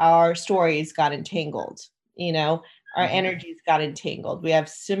is our stories got entangled, our energies got entangled. We have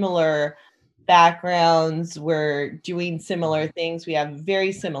similar backgrounds. We're doing similar things. We have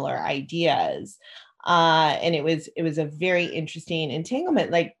very similar ideas. And it was a very interesting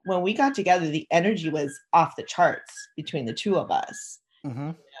entanglement. Like when we got together, the energy was off the charts between the two of us.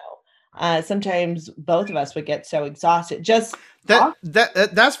 Sometimes both of us would get so exhausted. Just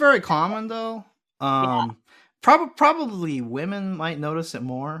that's very common though. Probably women might notice it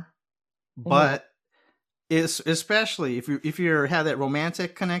more, but it's especially if you have that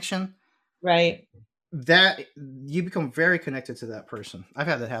romantic connection, Right. that you become very connected to that person. I've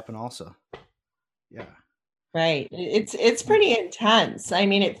had that happen also. Yeah. Right. It's pretty intense. I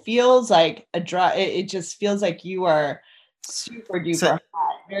mean, it feels like a drug. It just feels like you are super duper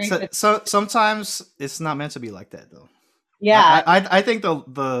hot. Very So sometimes it's not meant to be like that though. yeah. I think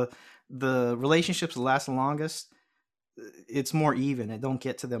the relationships that last the longest, it's more even. It don't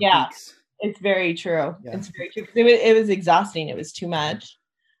get to them peaks. It's very true. Yeah. It's very true. It was exhausting. It was too much.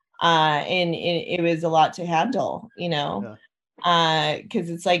 And it was a lot to handle, because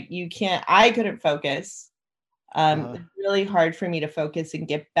it's like I couldn't focus. It's really hard for me to focus and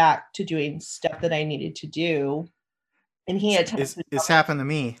get back to doing stuff that I needed to do. And he had it's happened to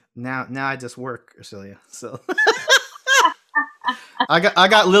me. Now I just work, Celia. So I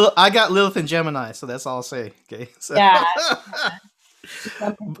got Lilith and Gemini, so that's all I'll say. Okay. So. Yeah.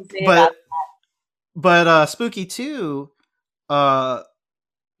 But Spooky 2,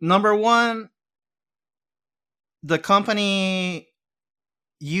 number one, the company,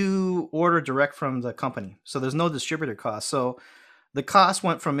 you order direct from the company, so there's no distributor cost. So the cost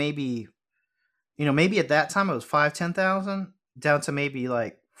went from maybe at that time it was 5,000-10,000 down to maybe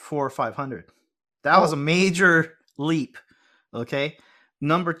like 400 or 500. That was a major leap. Okay.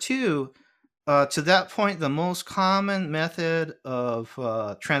 Number two, to that point, the most common method of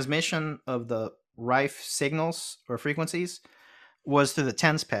transmission of the Rife signals or frequencies was through the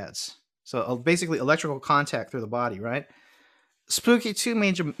TENS pads. So basically electrical contact through the body, right? Spooky 2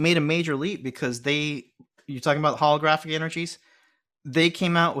 made a major leap because you're talking about holographic energies. They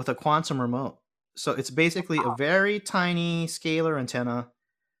came out with a quantum remote. So it's basically a very tiny scalar antenna.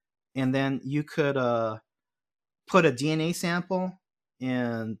 And then you could put a DNA sample,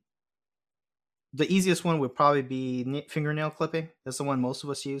 and the easiest one would probably be fingernail clipping. That's the one most of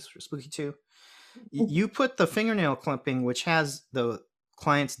us use for Spooky 2. You put the fingernail clipping, which has the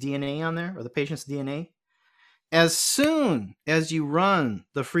client's DNA on there, or the patient's DNA. As soon as you run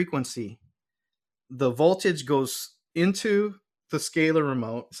the frequency, the voltage goes into the scalar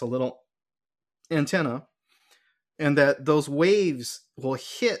remote. It's a little antenna, and that those waves will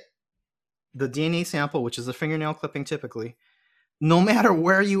hit the DNA sample, which is a fingernail clipping typically, no matter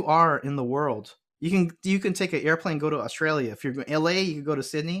where you are in the world. You can take an airplane, go to Australia. If you're going to LA, you can go to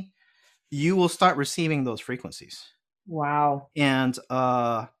Sydney. You will start receiving those frequencies. Wow. And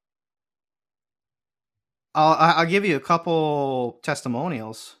I'll give you a couple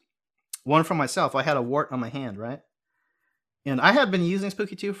testimonials. One from myself. I had a wart on my hand, right? And I had been using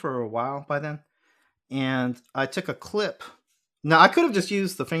Spooky 2 for a while by then. And I took a clip. Now, I could have just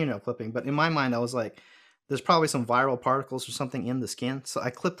used the fingernail clipping, but in my mind, I was like, there's probably some viral particles or something in the skin. So I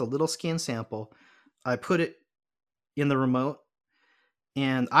clipped a little skin sample. I put it in the remote.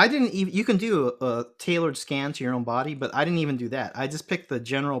 And I didn't even, you can do a tailored scan to your own body, but I didn't even do that. I just picked the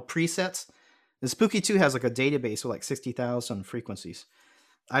general presets. The Spooky 2 has like a database with like 60,000 frequencies.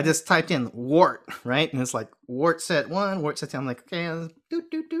 I just typed in wart, right? And it's like wart set 1, wart set 2. I'm like, okay,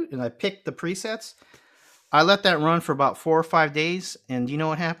 doot. And I picked the presets. I let that run for about 4 or 5 days. And you know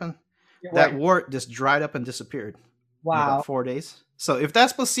what happened? That wart just dried up and disappeared. Wow. In about 4 days. So if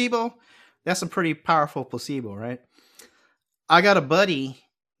that's placebo, that's a pretty powerful placebo, right? I got a buddy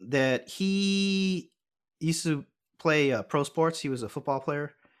that he used to play pro sports. He was a football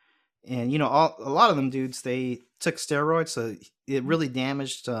player. And, a lot of them dudes, they took steroids. So it really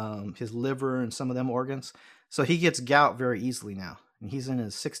damaged his liver and some of them organs. So he gets gout very easily now. And he's in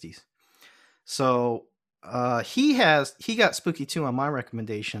his 60s. So he got Spooky 2 on my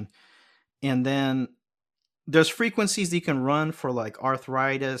recommendation. And then there's frequencies that you can run for like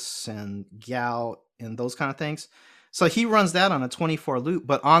arthritis and gout and those kind of things. So he runs that on a 24 loop,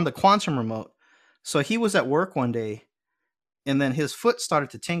 but on the quantum remote. So he was at work one day and then his foot started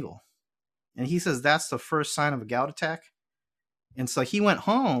to tingle. And he says that's the first sign of a gout attack. And so he went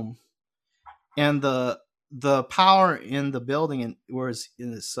home, and the power in the building,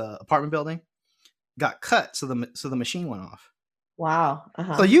 in this apartment building, got cut. So the machine went off. Wow.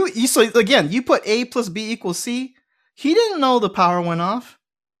 Uh-huh. So you put A plus B equals C. He didn't know the power went off,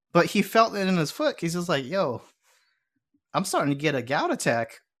 but he felt it in his foot. He's just like, yo, I'm starting to get a gout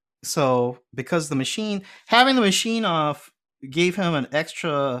attack. So because having the machine off gave him an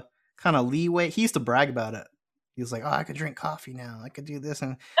extra kind of leeway. He used to brag about it. He was like, oh, I could drink coffee now. I could do this.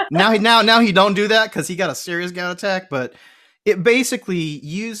 And now he don't do that because he got a serious gout attack. But it basically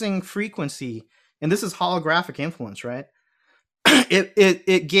using frequency, and this is holographic influence, right?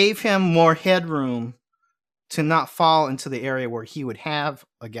 It gave him more headroom to not fall into the area where he would have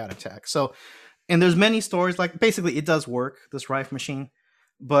a gout attack. So, And there's many stories like basically it does work, this Rife machine,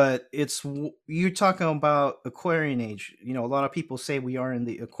 but you're talking about Aquarian age. A lot of people say we are in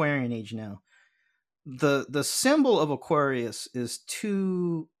the Aquarian age now. The symbol of Aquarius is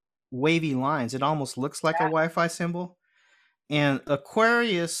two wavy lines. It almost looks like a Wi-Fi symbol. And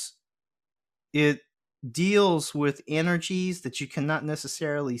Aquarius, it deals with energies that you cannot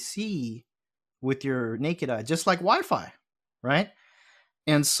necessarily see with your naked eye, just like Wi-Fi, right?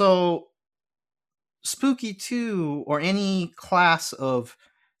 And so Spooky 2 or any class of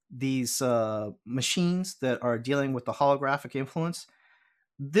these machines that are dealing with the holographic influence,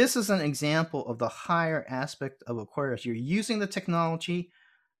 this is an example of the higher aspect of Aquarius. You're using the technology,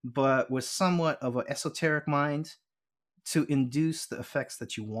 but with somewhat of an esoteric mind to induce the effects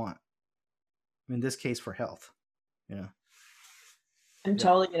that you want. In this case, for health. I'm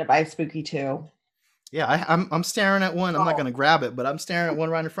totally gonna buy Spooky 2. Yeah, I'm staring at one. I'm not gonna grab it, but I'm staring at one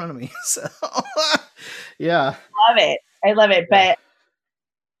right in front of me. So, yeah, I love it, but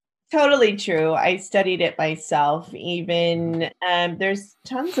totally true. I studied it myself. Even there's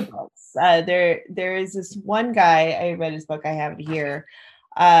tons of books. There is this one guy. I read his book. I have it here.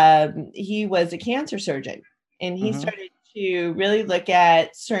 He was a cancer surgeon, and he started to really look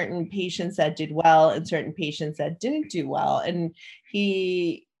at certain patients that did well and certain patients that didn't do well, and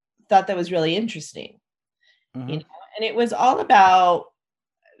he thought that was really interesting. And it was all about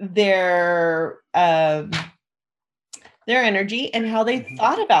their energy and how they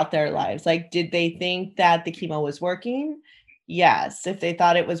thought about their lives. Like, did they think that the chemo was working? Yes. If they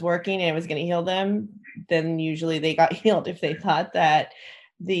thought it was working and it was going to heal them, then usually they got healed. If they thought that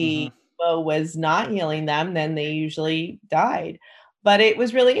the chemo was not healing them, then they usually died. But it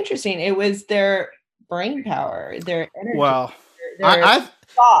was really interesting. It was their brain power, their energy, their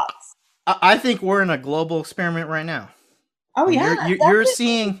thoughts. I think we're in a global experiment right now. Oh yeah, you're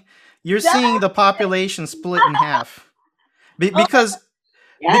seeing the population split in half because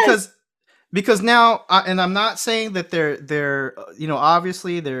now, and I'm not saying that they're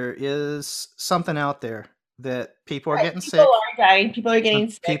obviously there is something out there that people are getting sick. People are dying. People are getting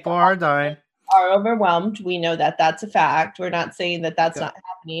sick. People are dying. Are overwhelmed. We know that that's a fact. We're not saying that that's not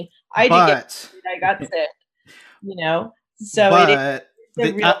happening. I got sick. So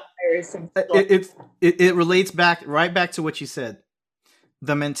it relates right back to what you said.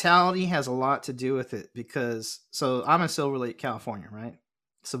 The mentality has a lot to do with it because I'm in Silver Lake, California, right?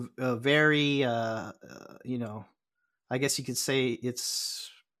 It's a very I guess you could say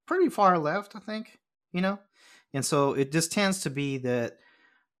it's pretty far left, I think, and so it just tends to be that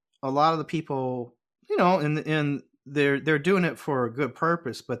a lot of the people, and they're doing it for a good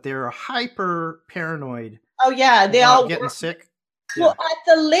purpose, but they're hyper paranoid. Oh yeah, they all getting sick. Well, at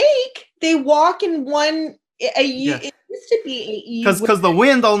the lake, they walk in one. It used to be because the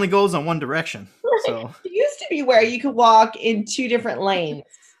wind only goes in one direction. So it used to be where you could walk in two different lanes.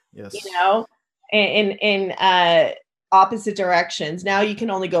 Yes, in opposite directions. Now you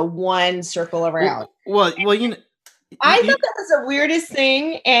can only go one circle around. Well, I thought that was the weirdest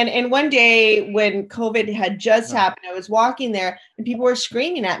thing. And one day when COVID had just happened, I was walking there and people were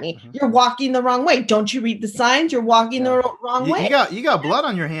screaming at me, "You're walking the wrong way. Don't you read the signs? You're walking the wrong way." You got blood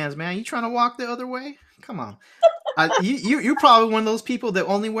on your hands, man. You trying to walk the other way? Come on. You're probably one of those people that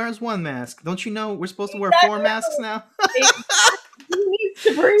only wears one mask. Don't you know we're supposed to wear 4 masks now? Who needs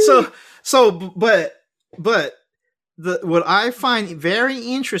to breathe? But what I find very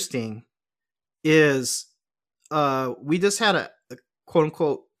interesting is we just had a quote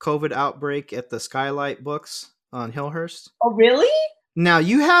unquote COVID outbreak at the Skylight Books on Hillhurst. Oh, really? Now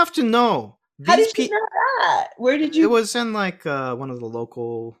you have to know. How did you know that? Where did you? It was in like one of the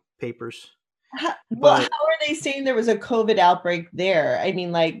local papers. How are they saying there was a COVID outbreak there? I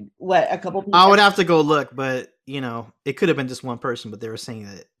mean, like what? A couple people? I would have to go look, but it could have been just one person. But they were saying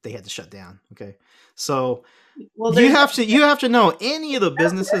that they had to shut down. Okay, so you have to know any of the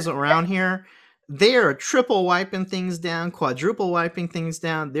businesses around here. They are triple wiping things down, quadruple wiping things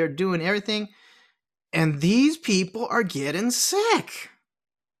down. They're doing everything. And these people are getting sick.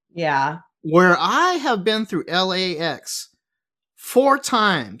 Yeah. Where I have been through LAX 4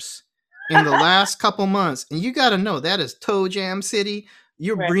 times in the last couple months. And you got to know that is toe jam city.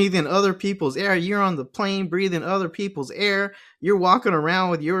 You're breathing other people's air. You're on the plane breathing other people's air. You're walking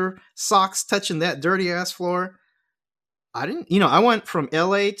around with your socks touching that dirty ass floor. I went from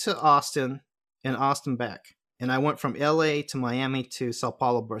LA to Austin and Austin back. And I went from LA to Miami to Sao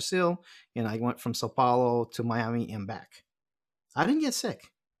Paulo, Brazil. And I went from Sao Paulo to Miami and back. I didn't get sick.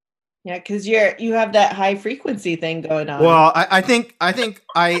 Yeah, because you have that high frequency thing going on. Well, I think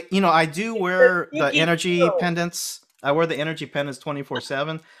I do wear the energy pendants. I wear the energy pendants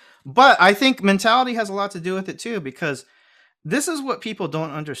 24/7. But I think mentality has a lot to do with it too, because this is what people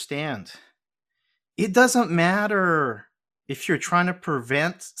don't understand. It doesn't matter if you're trying to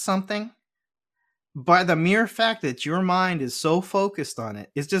prevent something. By the mere fact that your mind is so focused on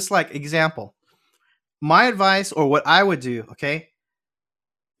it, it's just like, example, my advice or what I would do, okay?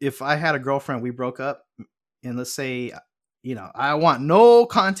 If I had a girlfriend, we broke up, and let's say, I want no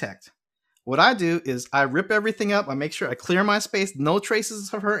contact. What I do is I rip everything up. I make sure I clear my space, no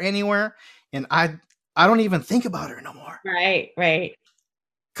traces of her anywhere, and I don't even think about her no more. Right.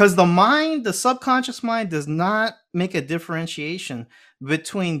 Because the subconscious mind does not make a differentiation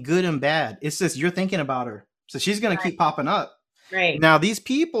between good and bad. It's just you're thinking about her. So she's going to keep popping up. Right. Now, these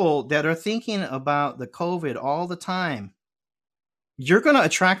people that are thinking about the COVID all the time, you're going to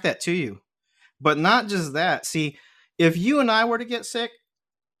attract that to you. But not just that. See, if you and I were to get sick,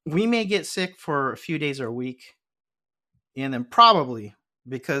 we may get sick for a few days or a week. And then probably,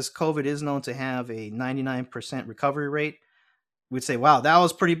 because COVID is known to have a 99% recovery rate, we'd say, wow, that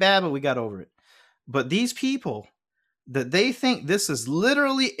was pretty bad, but we got over it. But these people that they think this is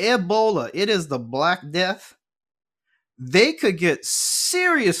literally Ebola, it is the Black Death, they could get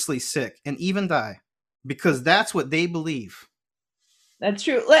seriously sick and even die because that's what they believe. That's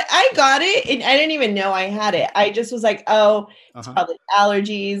true. Like, I got it, and I didn't even know I had it. I just was like, oh, it's probably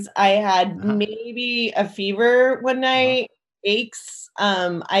allergies. I had maybe a fever one night, aches.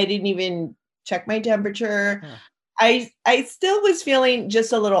 I didn't even check my temperature. Yeah. I still was feeling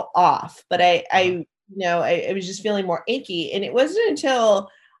just a little off, but I was just feeling more achy. And it wasn't until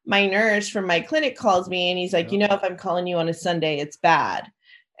my nurse from my clinic calls me and he's like, if I'm calling you on a Sunday, it's bad.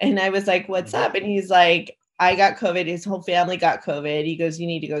 And I was like, what's up? And he's like, I got COVID. His whole family got COVID. He goes, you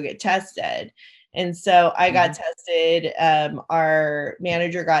need to go get tested. And so I got tested. Our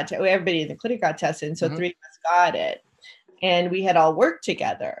manager got everybody in the clinic got tested. And so 3 of us got it. And we had all worked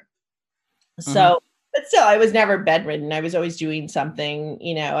together. So but still, I was never bedridden. I was always doing something.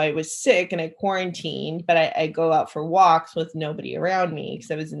 I was sick and I quarantined, but I go out for walks with nobody around me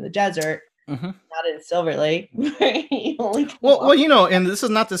because I was in the desert, not in Silver Lake. Well, and this is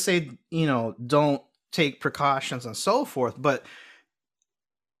not to say, don't take precautions and so forth, but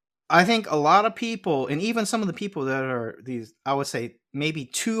I think a lot of people, and even some of the people that are these, I would say maybe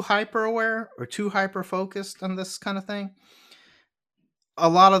too hyper aware or too hyper focused on this kind of thing. A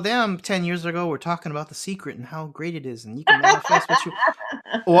lot of them 10 years ago were talking about The Secret and how great it is and you can manifest what you.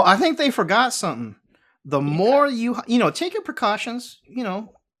 Well, I think they forgot something. The more you take your precautions,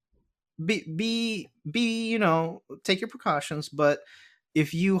 be take your precautions, but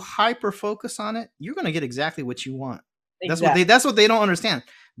if you hyper focus on it, you're going to get exactly what you want. Exactly. That's what they don't understand.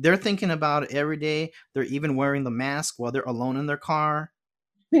 They're thinking about it every day. They're even wearing the mask while they're alone in their car.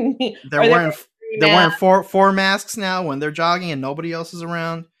 They're wearing four masks now when they're jogging and nobody else is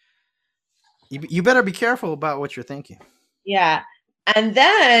around. You better be careful about what you're thinking. Yeah. And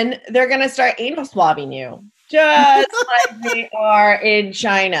then they're going to start anal swabbing you, just like they are in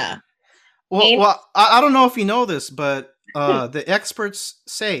China. Well, I don't know if you know this, but the experts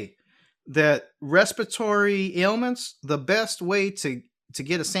say that respiratory ailments, the best way to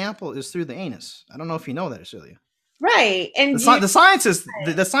get a sample is through the anus. I don't know if you know that, Celia. Right. And the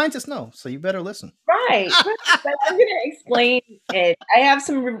scientists know, so you better listen. Right. But I'm going to explain it. I have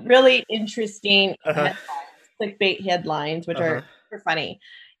some really interesting clickbait headlines, which are super funny.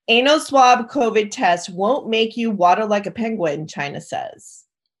 Anal swab COVID test won't make you waddle like a penguin, China says.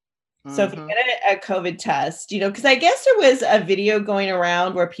 So if you get a COVID test, because I guess there was a video going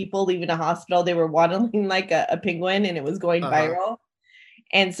around where people leaving a hospital, they were waddling like a penguin and it was going viral.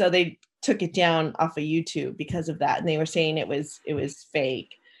 And so they took it down off of YouTube because of that. And they were saying it was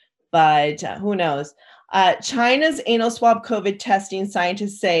fake, but who knows? China's anal swab COVID testing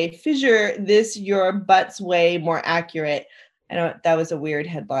scientists say, fissure this your butt's way more accurate. I know that was a weird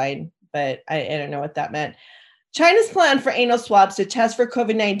headline, but I don't know what that meant. China's plan for anal swabs to test for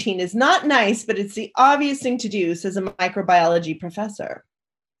COVID-19 is not nice, but it's the obvious thing to do, says a microbiology professor.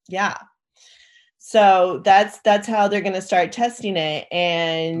 Yeah. So that's how they're going to start testing it.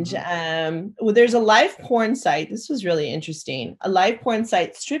 And there's a live porn site. This was really interesting. A live porn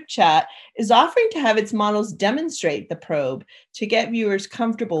site, Strip Chat, is offering to have its models demonstrate the probe to get viewers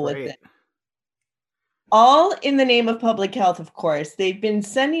comfortable with it. All in the name of public health, of course. They've been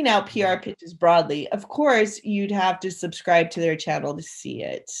sending out PR pitches broadly. Of course, you'd have to subscribe to their channel to see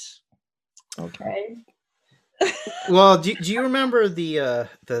it. Okay. Well, do you remember the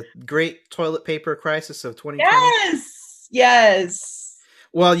great toilet paper crisis of 2020? Yes.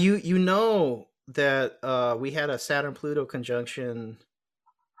 Well, you know that we had a Saturn-Pluto conjunction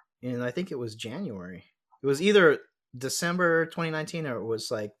in, I think it was January. It was either December 2019, or it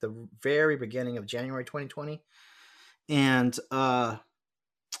was like the very beginning of January 2020. And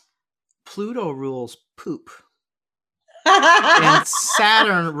Pluto rules poop, and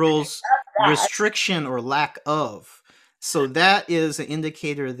Saturn rules restriction or lack of. So that is an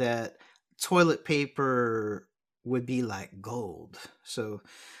indicator that toilet paper would be like gold. So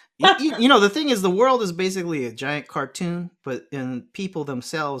the thing is, the world is basically a giant cartoon, and people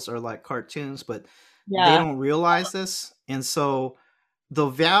themselves are like cartoons, but they don't realize this. And so the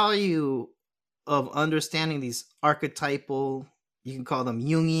value of understanding these archetypal, you can call them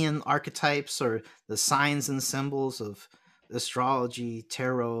Jungian archetypes, or the signs and symbols of astrology,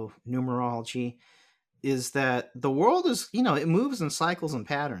 tarot, numerology, is that the world is, it moves in cycles and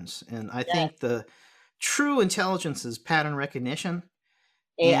patterns. And I think the true intelligence is pattern recognition.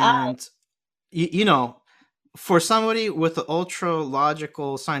 AI. And, for somebody with the ultra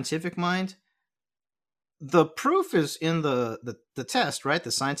logical scientific mind, the proof is in the test, right?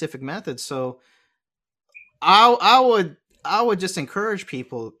 The scientific method. So I would just encourage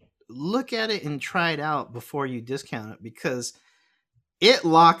people, look at it and try it out before you discount it, because it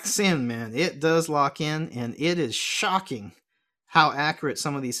locks in, man. It does lock in, and it is shocking how accurate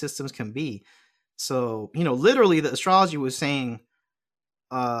some of these systems can be. So, literally the astrology was saying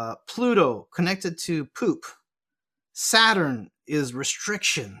Pluto connected to poop. Saturn is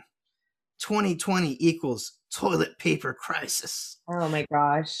restriction. 2020 equals toilet paper crisis. Oh my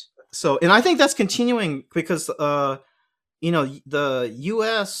gosh. So, and I think that's continuing because, the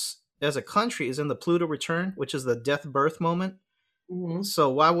U.S. as a country is in the Pluto return, which is the death birth moment. Mm-hmm. So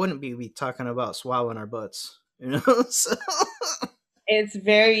why wouldn't we be talking about swallowing our butts? So. It's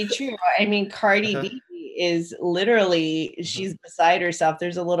very true. I mean, Cardi B is literally, she's beside herself.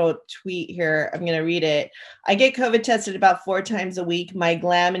 There's a little tweet here. I'm going to read it. I get COVID tested about 4 times a week. My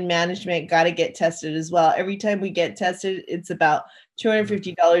glam and management got to get tested as well. Every time we get tested, it's about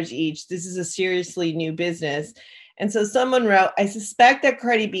 $250 each. This is a seriously new business. And so someone wrote, I suspect that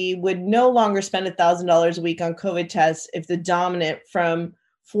Cardi B would no longer spend $1,000 a week on COVID tests if the dominant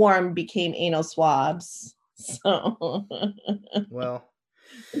form became anal swabs. So, well,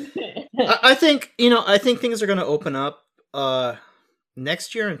 I think things are going to open up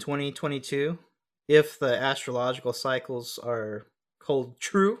next year in 2022 if the astrological cycles hold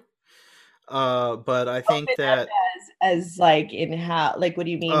true. But I think that as like in how, like, what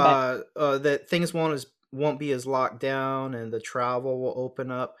do you mean by that things won't be as locked down, and the travel will open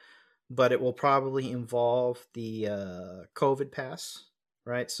up, but it will probably involve the COVID pass,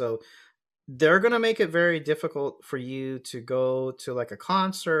 right? So they're going to make it very difficult for you to go to like a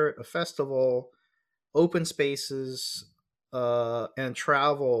concert, a festival, open spaces, and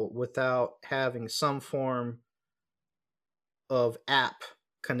travel without having some form of app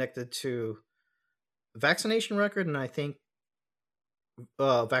connected to vaccination record. And I think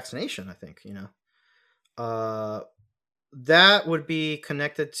vaccination, that would be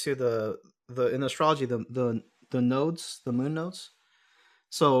connected to the in astrology, the nodes, the moon nodes.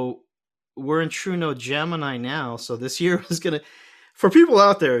 So we're in true node Gemini now. So this year is going to, for people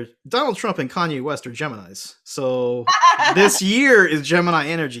out there, Donald Trump and Kanye West are Geminis. So this year is Gemini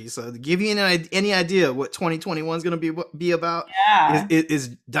energy. So to give you any idea what 2021 is going to be about, is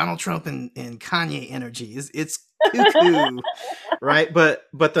Donald Trump and Kanye energy. It's cuckoo, right? But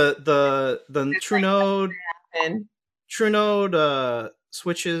the true node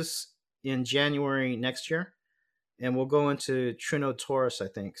switches in January next year, and we'll go into true node Taurus, I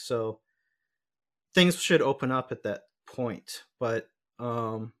think. So things should open up at that point. But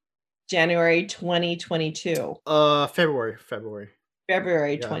January 2022. February.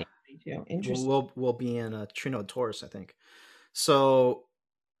 February 2022. Interesting. We'll be in a true node Taurus, I think. So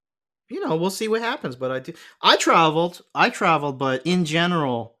we'll see what happens. But I traveled, but in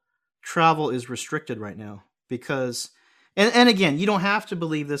general, travel is restricted right now because, and again, you don't have to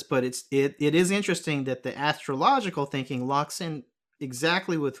believe this, but it is interesting that the astrological thinking locks in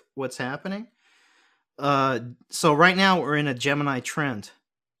exactly with what's happening. So right now we're in a Gemini trend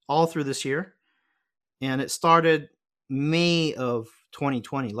all through this year, and it started May of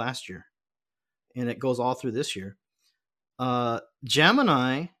 2020 last year, and it goes all through this year.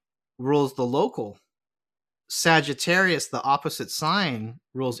 Gemini rules the local. Sagittarius, the opposite sign,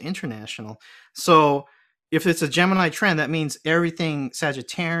 rules international. So if it's a Gemini trend, that means everything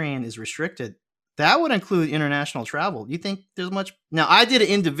Sagittarian is restricted. That would include international travel. You think there's much? Now, I did it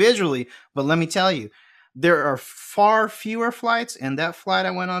individually, but let me tell you, there are far fewer flights. And that flight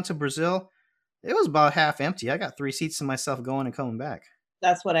I went on to Brazil, it was about half empty. I got 3 seats to myself going and coming back.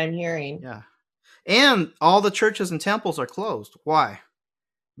 That's what I'm hearing. Yeah. And all the churches and temples are closed. Why?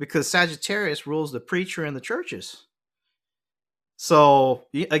 Because Sagittarius rules the preacher and the churches. So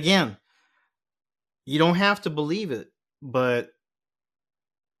again, you don't have to believe it, but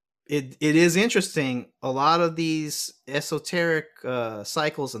it is interesting. A lot of these esoteric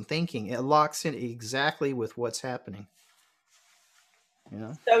cycles and thinking, it locks in exactly with what's happening. You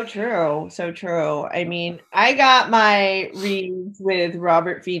know? So true. So true. I mean, I got my reads with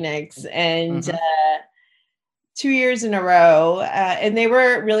Robert Phoenix and 2 years in a row, and they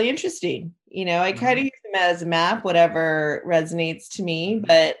were really interesting. I kind of use them as a map, whatever resonates to me,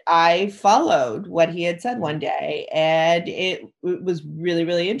 but I followed what he had said one day, and it was really,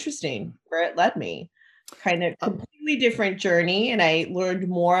 really interesting where it led me. Kind of completely different journey, and I learned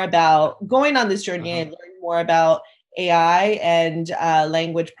more about going on this journey. I learned more about AI and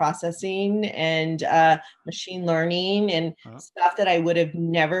language processing and machine learning and stuff that I would have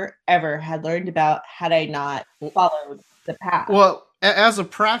never, ever had learned about had I not followed the path. Well, as a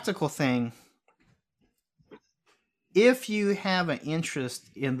practical thing, if you have an interest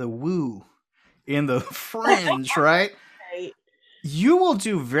in the woo, in the fringe, right? You will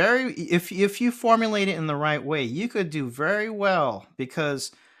do if you formulate it in the right way, you could do very well,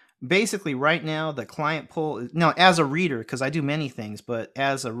 because basically right now the client pool now, as a reader, because I do many things, but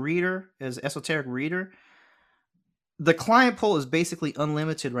as a reader, as an esoteric reader, the client pool is basically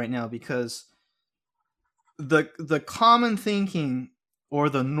unlimited right now, because the common thinking or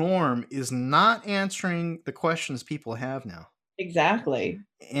the norm is not answering the questions people have now. Exactly.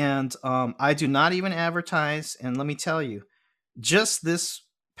 And I do not even advertise. And let me tell you, just this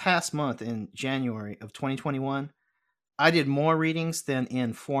past month in January of 2021, I did more readings than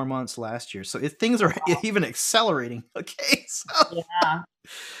in 4 months last year. So things are even accelerating. Okay. So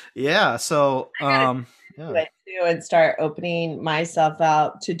yeah. So yeah. Too, and start opening myself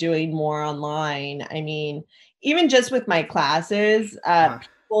out to doing more online. I mean, even just with my classes,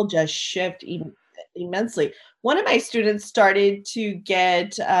 people just shift immensely. One of my students started to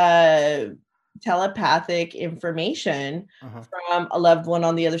get telepathic information from a loved one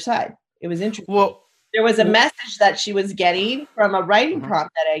on the other side. It was interesting. Well, there was a message that she was getting from a writing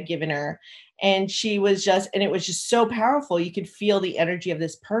prompt that I had given her, and she was and it was just so powerful. You could feel the energy of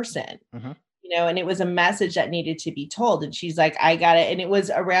this person. And it was a message that needed to be told. And she's like, I got it. And it was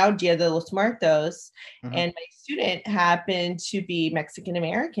around Dia de los Muertos. And my student happened to be Mexican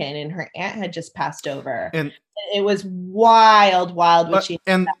American, and her aunt had just passed over. And it was wild.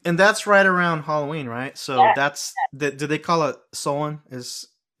 And that's right around Halloween, right? So do they call it Samhain? Is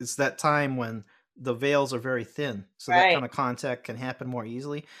that time when the veils are very thin, so that kind of contact can happen more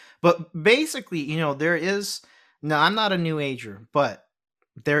easily. But basically, there is, now I'm not a new ager, but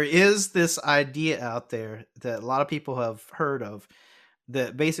there is this idea out there that a lot of people have heard of,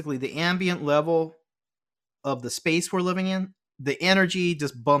 that basically the ambient level of the space we're living in, the energy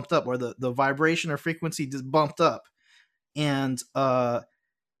just bumped up, or the vibration or frequency just bumped up. And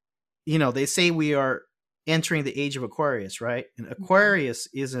they say we are entering the age of Aquarius, right? And Aquarius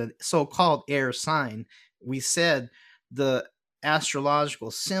is a so-called air sign. We said the astrological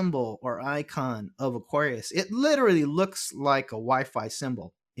symbol or icon of Aquarius, it literally looks like a Wi-Fi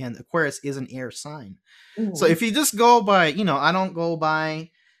symbol, and Aquarius is an air sign. So if you just go by, I don't go by,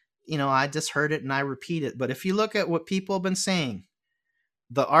 I just heard it and I repeat it, but if you look at what people have been saying,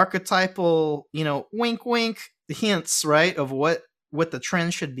 the archetypal, wink wink hints, right, of what the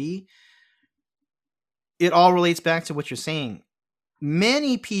trend should be, it all relates back to what you're saying.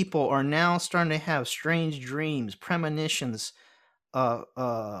 Many people are now starting to have strange dreams, premonitions,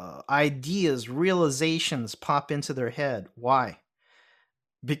 ideas, realizations pop into their head. Why?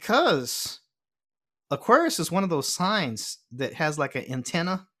 Because Aquarius is one of those signs that has like an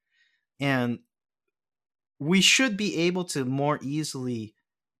antenna, and we should be able to more easily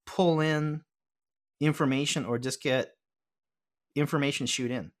pull in information or just get information shoot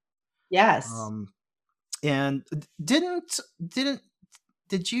in. Yes. And did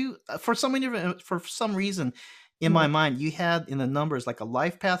you, for some reason in my mind, you had in the numbers like a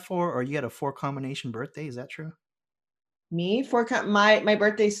life path 4, or you had a 4 combination birthday? Is that true? Me, my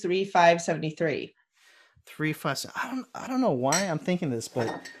birthday's 3/5/73. 3/5. I don't know why I'm thinking this,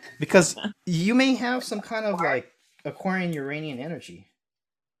 but because you may have some kind of like Aquarian Uranian energy,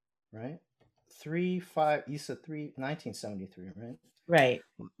 right? 3/5. You said 1973, right? Right.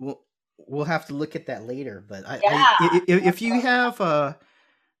 We'll have to look at that later. But if you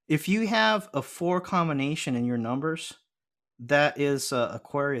have a 4 combination in your numbers, that is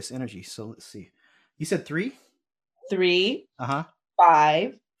Aquarius energy. So let's see. You said 3. 3.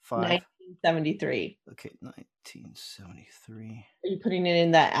 5. 1973. Okay, 1973. Are you putting it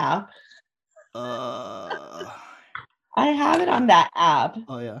in that app? I have it on that app.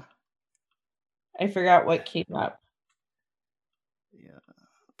 Oh yeah. I forgot what came up.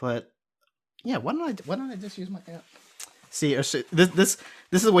 But yeah, why don't I just use my app? See, this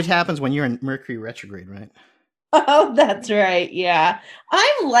is what happens when you're in Mercury retrograde, right? Oh, that's right. Yeah.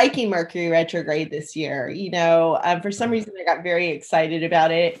 I'm liking Mercury retrograde this year. For some reason, I got very excited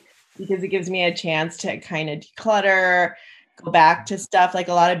about it because it gives me a chance to kind of declutter, go back to stuff like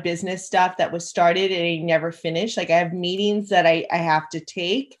a lot of business stuff that was started and I never finished. Like I have meetings that I have to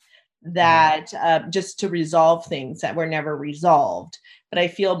take that just to resolve things that were never resolved. But I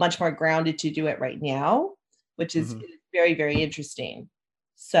feel much more grounded to do it right now, which is very, very interesting.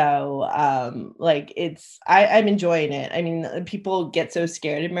 So I'm enjoying it. I mean, people get so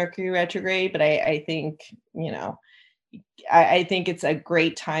scared of Mercury retrograde, but I think, I think it's a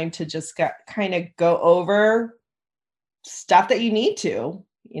great time to just kind of go over stuff that you need to,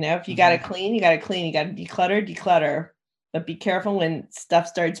 if you got to clean, you got to clean, you got to declutter, but be careful when stuff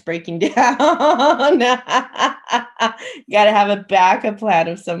starts breaking down. You got to have a backup plan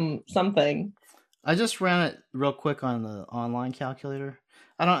of something. I just ran it real quick on the online calculator.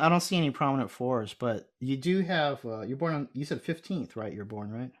 I don't see any prominent fours, but you do have. You're born on. You said 15th, right? You're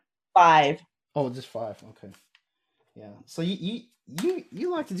born, right? 5. Oh, just 5. Okay. Yeah. So you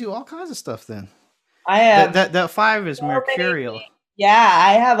like to do all kinds of stuff then. I have that 5 is so mercurial. Yeah,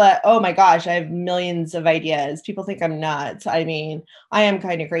 I have oh my gosh, I have millions of ideas. People think I'm nuts. I mean, I am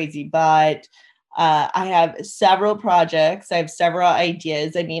kind of crazy, but I have several projects. I have several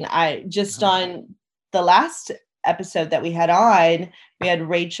ideas. I mean, I just on the last episode that we had on, we had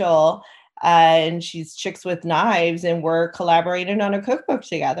Rachel and she's Chicks with Knives and we're collaborating on a cookbook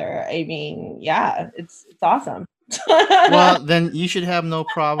together. I mean, yeah, it's awesome. Well, then you should have no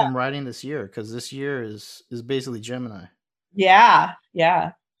problem writing this year because this year is basically Gemini. Yeah.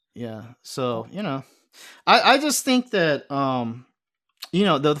 So, I just think that,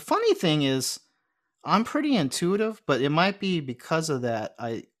 the funny thing is I'm pretty intuitive, but it might be because of that.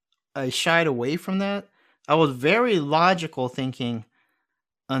 I shied away from that. I was very logical thinking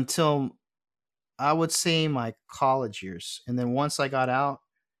until I would say my college years. And then once I got out,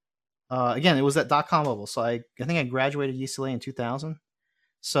 again, it was that .com bubble. So I think I graduated UCLA in 2000.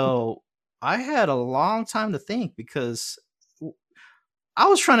 So I had a long time to think because I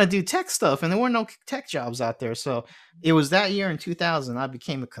was trying to do tech stuff and there weren't no tech jobs out there. So it was that year in 2000, I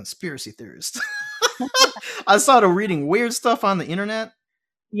became a conspiracy theorist. I started reading weird stuff on the internet.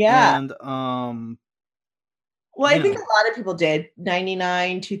 Yeah. And, well, I think a lot of people did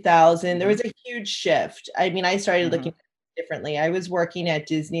 99, 2000. There was a huge shift. I mean, I started looking differently. I was working at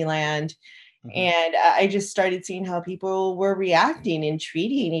Disneyland and I just started seeing how people were reacting and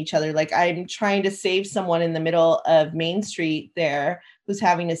treating each other. Like I'm trying to save someone in the middle of Main Street there who's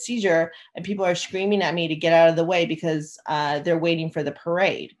having a seizure and people are screaming at me to get out of the way because they're waiting for the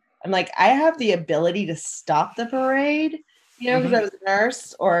parade. I'm like, I have the ability to stop the parade, because I was a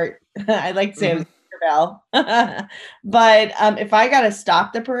nurse or I like to say I was bell. But if I got to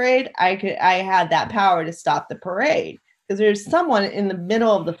stop the parade, I had that power to stop the parade because there's someone in the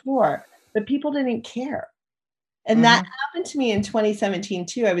middle of the floor, but people didn't care. And that happened to me in 2017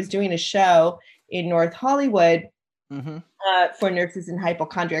 too. I was doing a show in North Hollywood for nurses in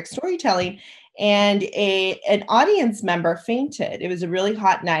hypochondriac storytelling, and an audience member fainted. It was a really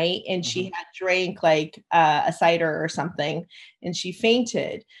hot night, and she had drank like a cider or something, and she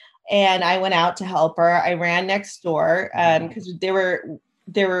fainted. And I went out to help her. I ran next door because there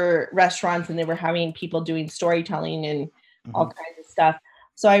were restaurants and they were having people doing storytelling and all kinds of stuff.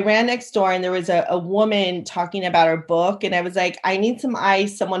 So I ran next door and there was a woman talking about her book. And I was like, I need some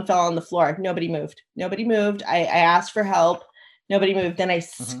ice. Someone fell on the floor. Nobody moved. I asked for help. Nobody moved. Then I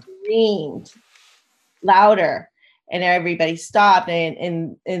screamed louder and everybody stopped.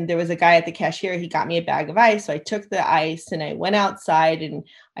 And there was a guy at the cashier. He got me a bag of ice. So I took the ice and I went outside and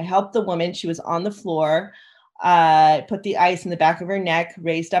I helped the woman. She was on the floor. Put the ice in the back of her neck,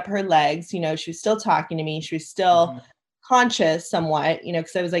 raised up her legs. She was still talking to me. She was still conscious somewhat,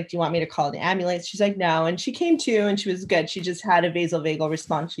 because I was like, do you want me to call the ambulance? She's like, no. And she came to and she was good. She just had a vasovagal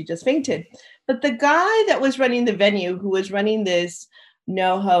response. She just fainted. But the guy that was running the venue, who was running this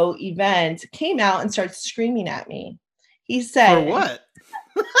NoHo event, came out and started screaming at me. He said, for what?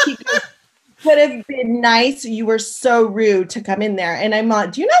 He goes, could have been nice. You were so rude to come in there. And I'm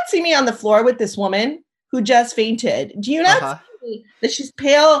like, do you not see me on the floor with this woman who just fainted? Do you not see that she's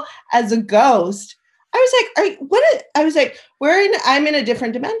pale as a ghost? I was like, I'm in a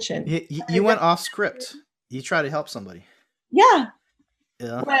different dimension. You went off script. You tried to help somebody. Yeah.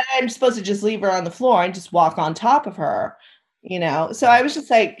 Well, I'm supposed to just leave her on the floor and just walk on top of her, So I was just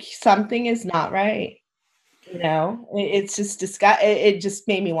like, something is not right. It's just disgusting. It just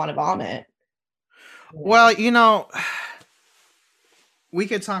made me want to vomit. Well, we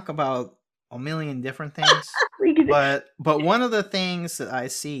could talk about a million different things, but one of the things that I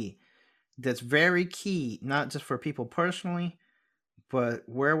see that's very key, not just for people personally, but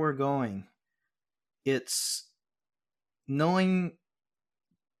where we're going, it's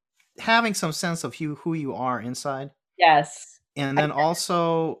having some sense of who you are inside. Yes. And then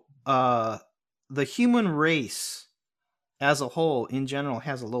also the human race as a whole in general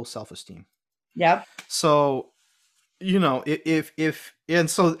has a low self-esteem. Yep. So, if and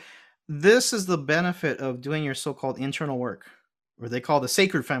so this is the benefit of doing your so-called internal work, or they call the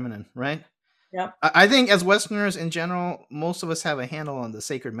sacred feminine, right? Yep. I think as Westerners in general, most of us have a handle on the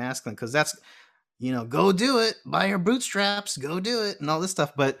sacred masculine, because that's, go do it by your bootstraps, go do it, and all this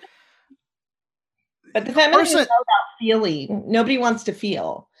stuff. But the feminine is all about feeling. Nobody wants to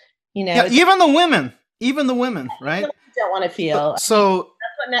feel, Yeah, even the women, right? Don't want to feel. So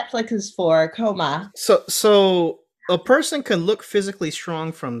that's what Netflix is for. Coma. So a person can look physically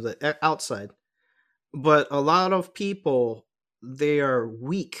strong from the outside, but a lot of people, they are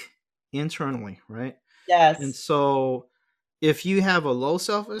weak internally, right? Yes. And so if you have a low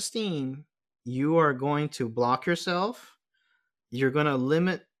self-esteem, you are going to block yourself. You're going to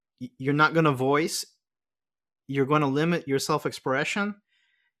limit, you're not going to voice, you're going to limit your self-expression,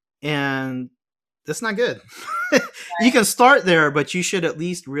 and that's not good. Right. You can start there, but you should at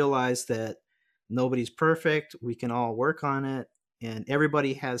least realize that nobody's perfect. We can all work on it, and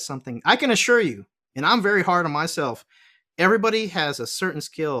everybody has something. I can assure you, and I'm very hard on myself, everybody has a certain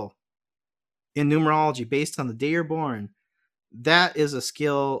skill in numerology based on the day you're born. That is a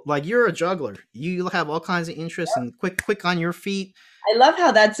skill. Like, you're a juggler. You have all kinds of interests, and quick on your feet. I love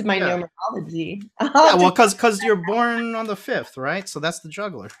how that's in my numerology. Yeah, well, because you're born on the 5th, right? So that's the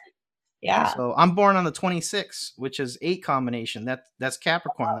juggler. Yeah. So I'm born on the 26th, which is 8 combination. That's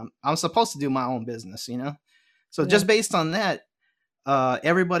Capricorn. I'm supposed to do my own business, So just based on that,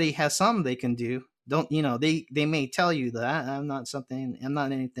 everybody has something they can do. They may tell you that I'm not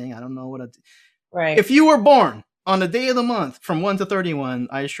anything. I don't know what I do. Right. If you were born on the day of the month from 1 to 31,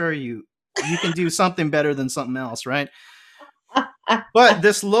 I assure you, you can do something better than something else, right? But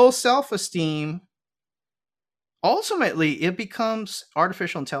this low self-esteem, ultimately, it becomes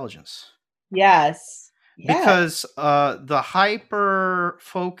artificial intelligence. Yes. Because the hyper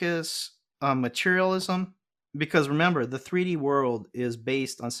focus on materialism, because remember, the 3D world is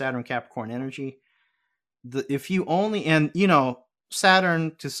based on Saturn Capricorn energy. If you only, and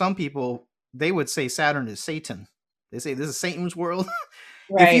Saturn, to some people, they would say Saturn is Satan. They say this is Satan's world.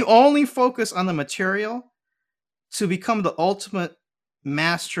 Right. If you only focus on the material to become the ultimate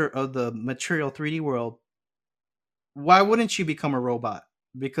master of the material 3D world, why wouldn't you become a robot?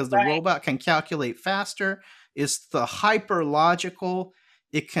 Because the robot can calculate faster. It's the hyper logical.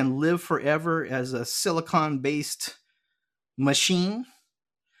 It can live forever as a silicon-based machine.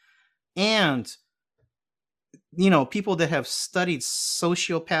 And, people that have studied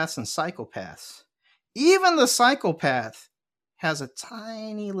sociopaths and psychopaths, even the psychopath has a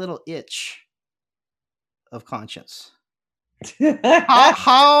tiny little itch of conscience.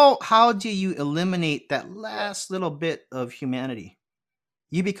 How do you eliminate that last little bit of humanity?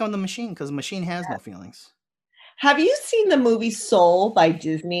 You become the machine, because the machine has no feelings. Have you seen the movie Soul by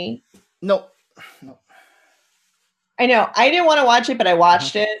Disney? No. I know. I didn't want to watch it, but I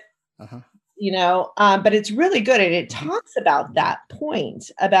watched it. But it's really good. And it talks about that point,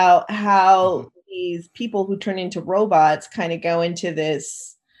 about how these people who turn into robots kind of go into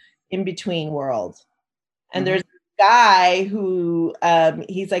this in-between world. And there's a guy who,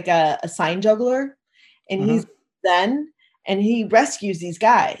 he's like a sign juggler, and he's Zen, and he rescues these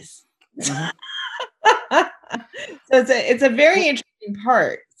guys. So it's a very interesting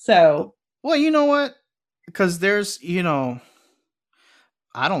part. So, well, you know what? Because there's, I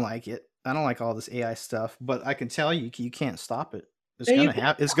don't like it. I don't like all this AI stuff, but I can tell you, you can't stop it. It's gonna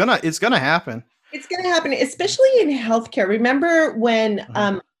happen. It's gonna happen. It's gonna happen, especially in healthcare. Remember when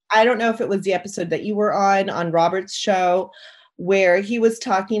I don't know if it was the episode that you were on Robert's show, where he was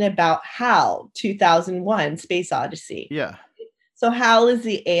talking about HAL 2001 Space Odyssey. Yeah. So HAL is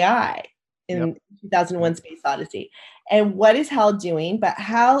the AI in 2001 Space Odyssey. And what is HAL doing? But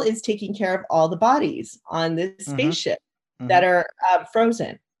HAL is taking care of all the bodies on this spaceship that are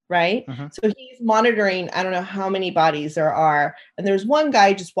frozen, right? So he's monitoring, I don't know how many bodies there are. And there's one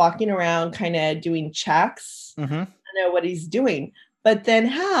guy just walking around kind of doing checks. I don't know what he's doing. But then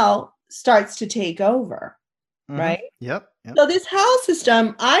HAL starts to take over, right? Yep. So this HAL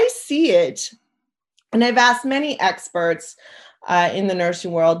system, I see it, and I've asked many experts, in the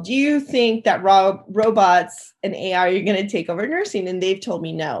nursing world, do you think that robots and AI are going to take over nursing? And they've told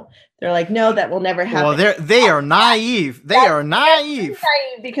me no. They're like, no, that will never happen. Well, they are naive. They are naive.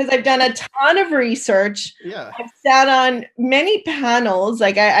 Because I've done a ton of research. Yeah. I've sat on many panels.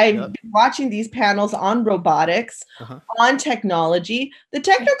 Like I've been watching these panels on robotics, on technology. The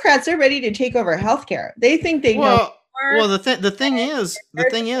technocrats are ready to take over healthcare. They think they know. Well, the thing is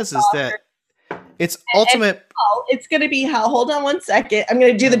that it's ultimate. It's going to be hell. Hold on one second. I'm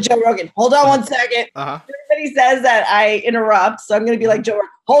going to do the Joe Rogan. Hold on one second. Everybody says that I interrupt, so I'm going to be like Joe Rogan.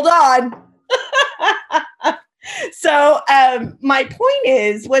 Hold on. So my point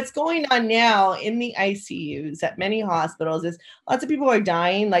is, what's going on now in the ICUs at many hospitals is lots of people are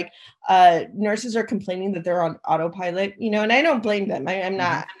dying. Like nurses are complaining that they're on autopilot, and I don't blame them. I'm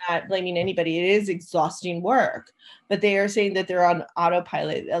not blaming anybody. It is exhausting work, but they are saying that they're on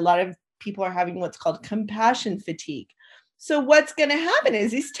autopilot. A lot of people are having what's called compassion fatigue. So what's going to happen is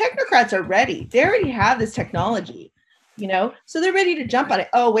these technocrats are ready. They already have this technology, so they're ready to jump on it.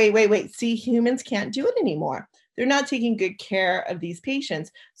 Oh, wait. See, humans can't do it anymore. They're not taking good care of these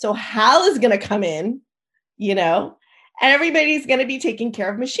patients. So HAL is going to come in, and everybody's going to be taking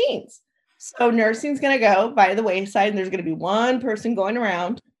care of machines. So nursing's going to go by the wayside, and there's going to be one person going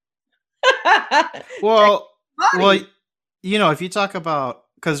around. Well, if you talk about,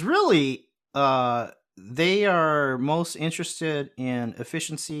 because really, they are most interested in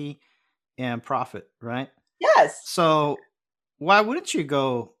efficiency and profit, right? Yes. So why wouldn't you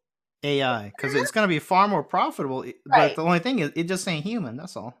go AI? Because it's going to be far more profitable. Right. But the only thing is, it just ain't human.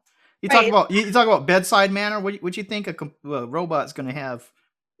 That's all. You talk about bedside manner. What you think a robot's going to have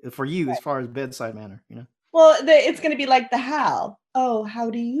for you as far as bedside manner? Well, it's going to be like the HAL. Oh, how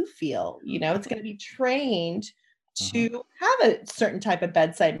do you feel? It's going to be trained to have a certain type of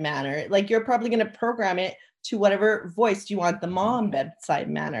bedside manner. Like you're probably going to program it to whatever voice. Do you want the mom bedside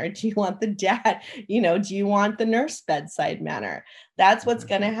manner? Do you want the dad? Do you want the nurse bedside manner? That's what's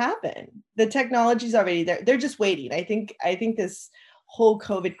going to happen. The technology's already there. They're just waiting. I think this whole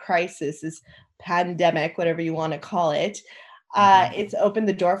COVID crisis, this pandemic, whatever you want to call it, it's opened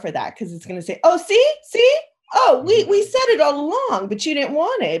the door for that, because it's going to say, oh, see, oh, we said it all along, but you didn't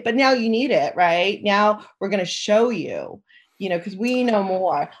want it, but now you need it, right? Now we're going to show you, because we know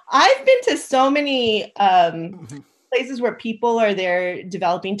more. I've been to so many places where people are there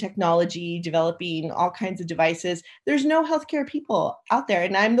developing technology, developing all kinds of devices. There's no healthcare people out there.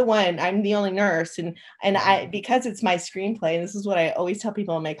 And I'm the only nurse. And I, because it's my screenplay, and this is what I always tell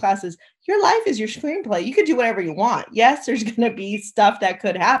people in my classes, your life is your screenplay. You could do whatever you want. Yes, there's going to be stuff that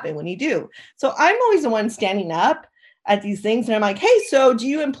could happen when you do. So I'm always the one standing up at these things. And I'm like, hey, so do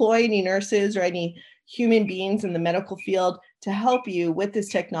you employ any nurses or any human beings in the medical field to help you with this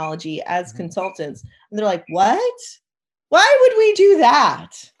technology as consultants? And they're like, what? Why would we do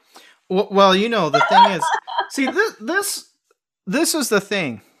that? Well, the thing is, see, this is the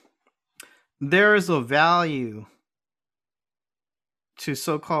thing. There is a value to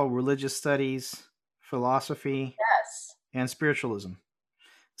so-called religious studies, philosophy, and spiritualism.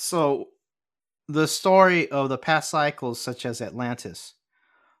 So the story of the past cycles, such as Atlantis,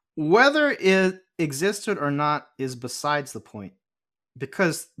 whether it existed or not is besides the point,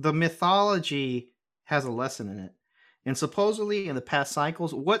 because the mythology has a lesson in it. And supposedly in the past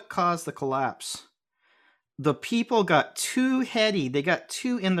cycles, what caused the collapse? The people got too heady. They got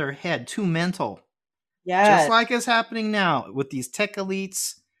too in their head, too mental. Yeah. Just like it's happening now with these tech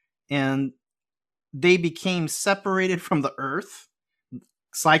elites, and they became separated from the earth.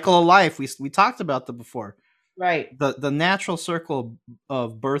 Cycle of life. We talked about that before. Right. The natural circle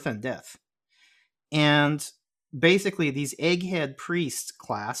of birth and death. And basically these egghead priest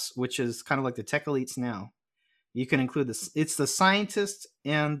class, which is kind of like the tech elites now. You can include this. It's the scientist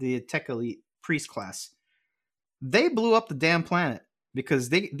and the tech elite priest class. They blew up the damn planet because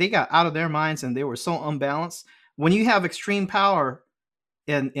they got out of their minds and they were so unbalanced. When you have extreme power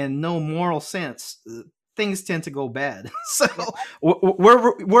and no moral sense, things tend to go bad. So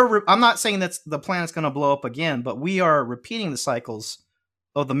I'm not saying that the planet's going to blow up again, but we are repeating the cycles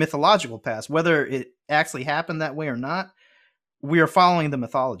of the mythological past. Whether it actually happened that way or not, we are following the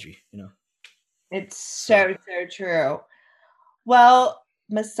mythology, It's so true. Well,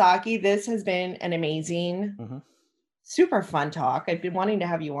 Masaki, this has been an amazing, super fun talk. I've been wanting to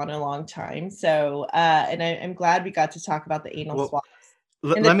have you on a long time. So, and I'm glad we got to talk about the anal swabs.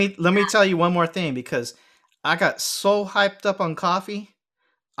 Let me tell you one more thing, because I got so hyped up on coffee.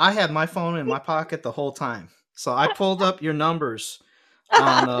 I had my phone in my pocket the whole time. So I pulled up your numbers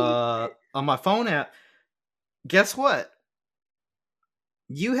on my phone app. Guess what?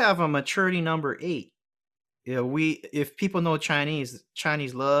 You have a maturity number 8. Yeah, if people know Chinese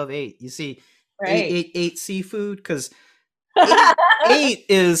love eight. You see, Right. eight seafood, because eight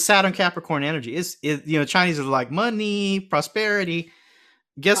is Saturn Capricorn energy. Chinese is like money, prosperity.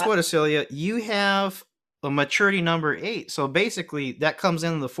 Guess what, Acelia? You have a maturity number 8. So basically, that comes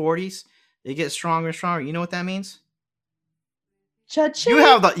in the 40s. It gets stronger and stronger. You know what that means? Cha-ching.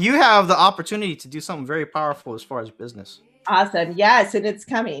 You have the opportunity to do something very powerful as far as business. Awesome. Yes, and it's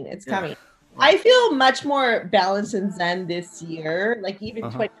coming. It's coming. I feel much more balanced and zen this year. Like even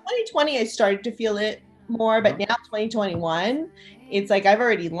 2020, I started to feel it more, but now 2021, it's like I've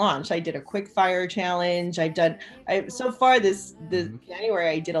already launched. I did a quick fire challenge. So far this January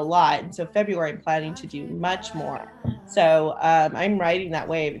I did a lot, and so February I'm planning to do much more. So I'm riding that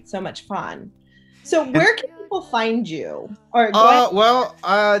wave. It's so much fun. So where can people find you? Or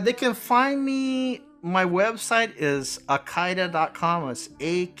they can find me. My website is akaida.com. It's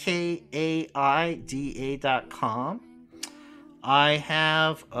akaida.com. I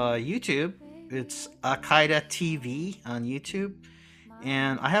have YouTube. It's Akaida TV on YouTube.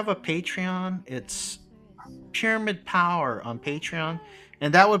 And I have a Patreon. It's Pyramid Power on Patreon.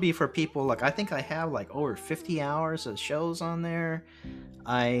 And that would be for people, like, I think I have like over 50 hours of shows on there.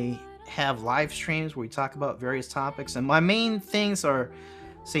 I have live streams where we talk about various topics. And my main things are,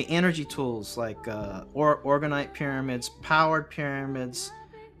 say, energy tools like orgonite pyramids, powered pyramids,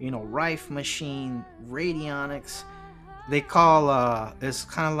 Rife machine, radionics. They call it's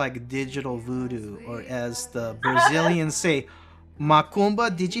kind of like digital voodoo, or as the Brazilians say,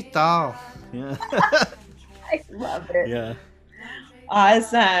 macumba digital. Yeah. I love it. Yeah.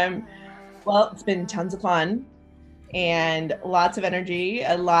 Awesome. Well, it's been tons of fun and lots of energy,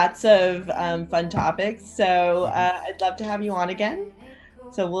 lots of fun topics. So I'd love to have you on again.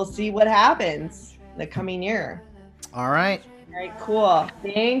 So we'll see what happens the coming year. All right. All right, cool.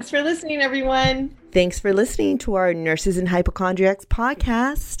 Thanks for listening, everyone. Thanks for listening to our Nurses and Hypochondriacs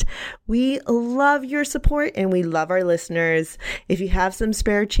podcast. We love your support and we love our listeners. If you have some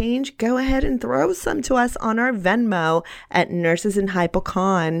spare change, go ahead and throw some to us on our Venmo at Nurses and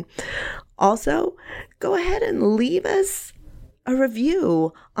Hypochon. Also, go ahead and leave us a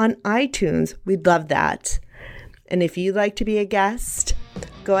review on iTunes. We'd love that. And if you'd like to be a guest,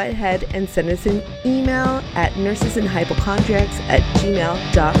 go ahead and send us an email at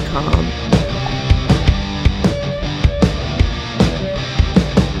nursesandhypochondriacs@gmail.com.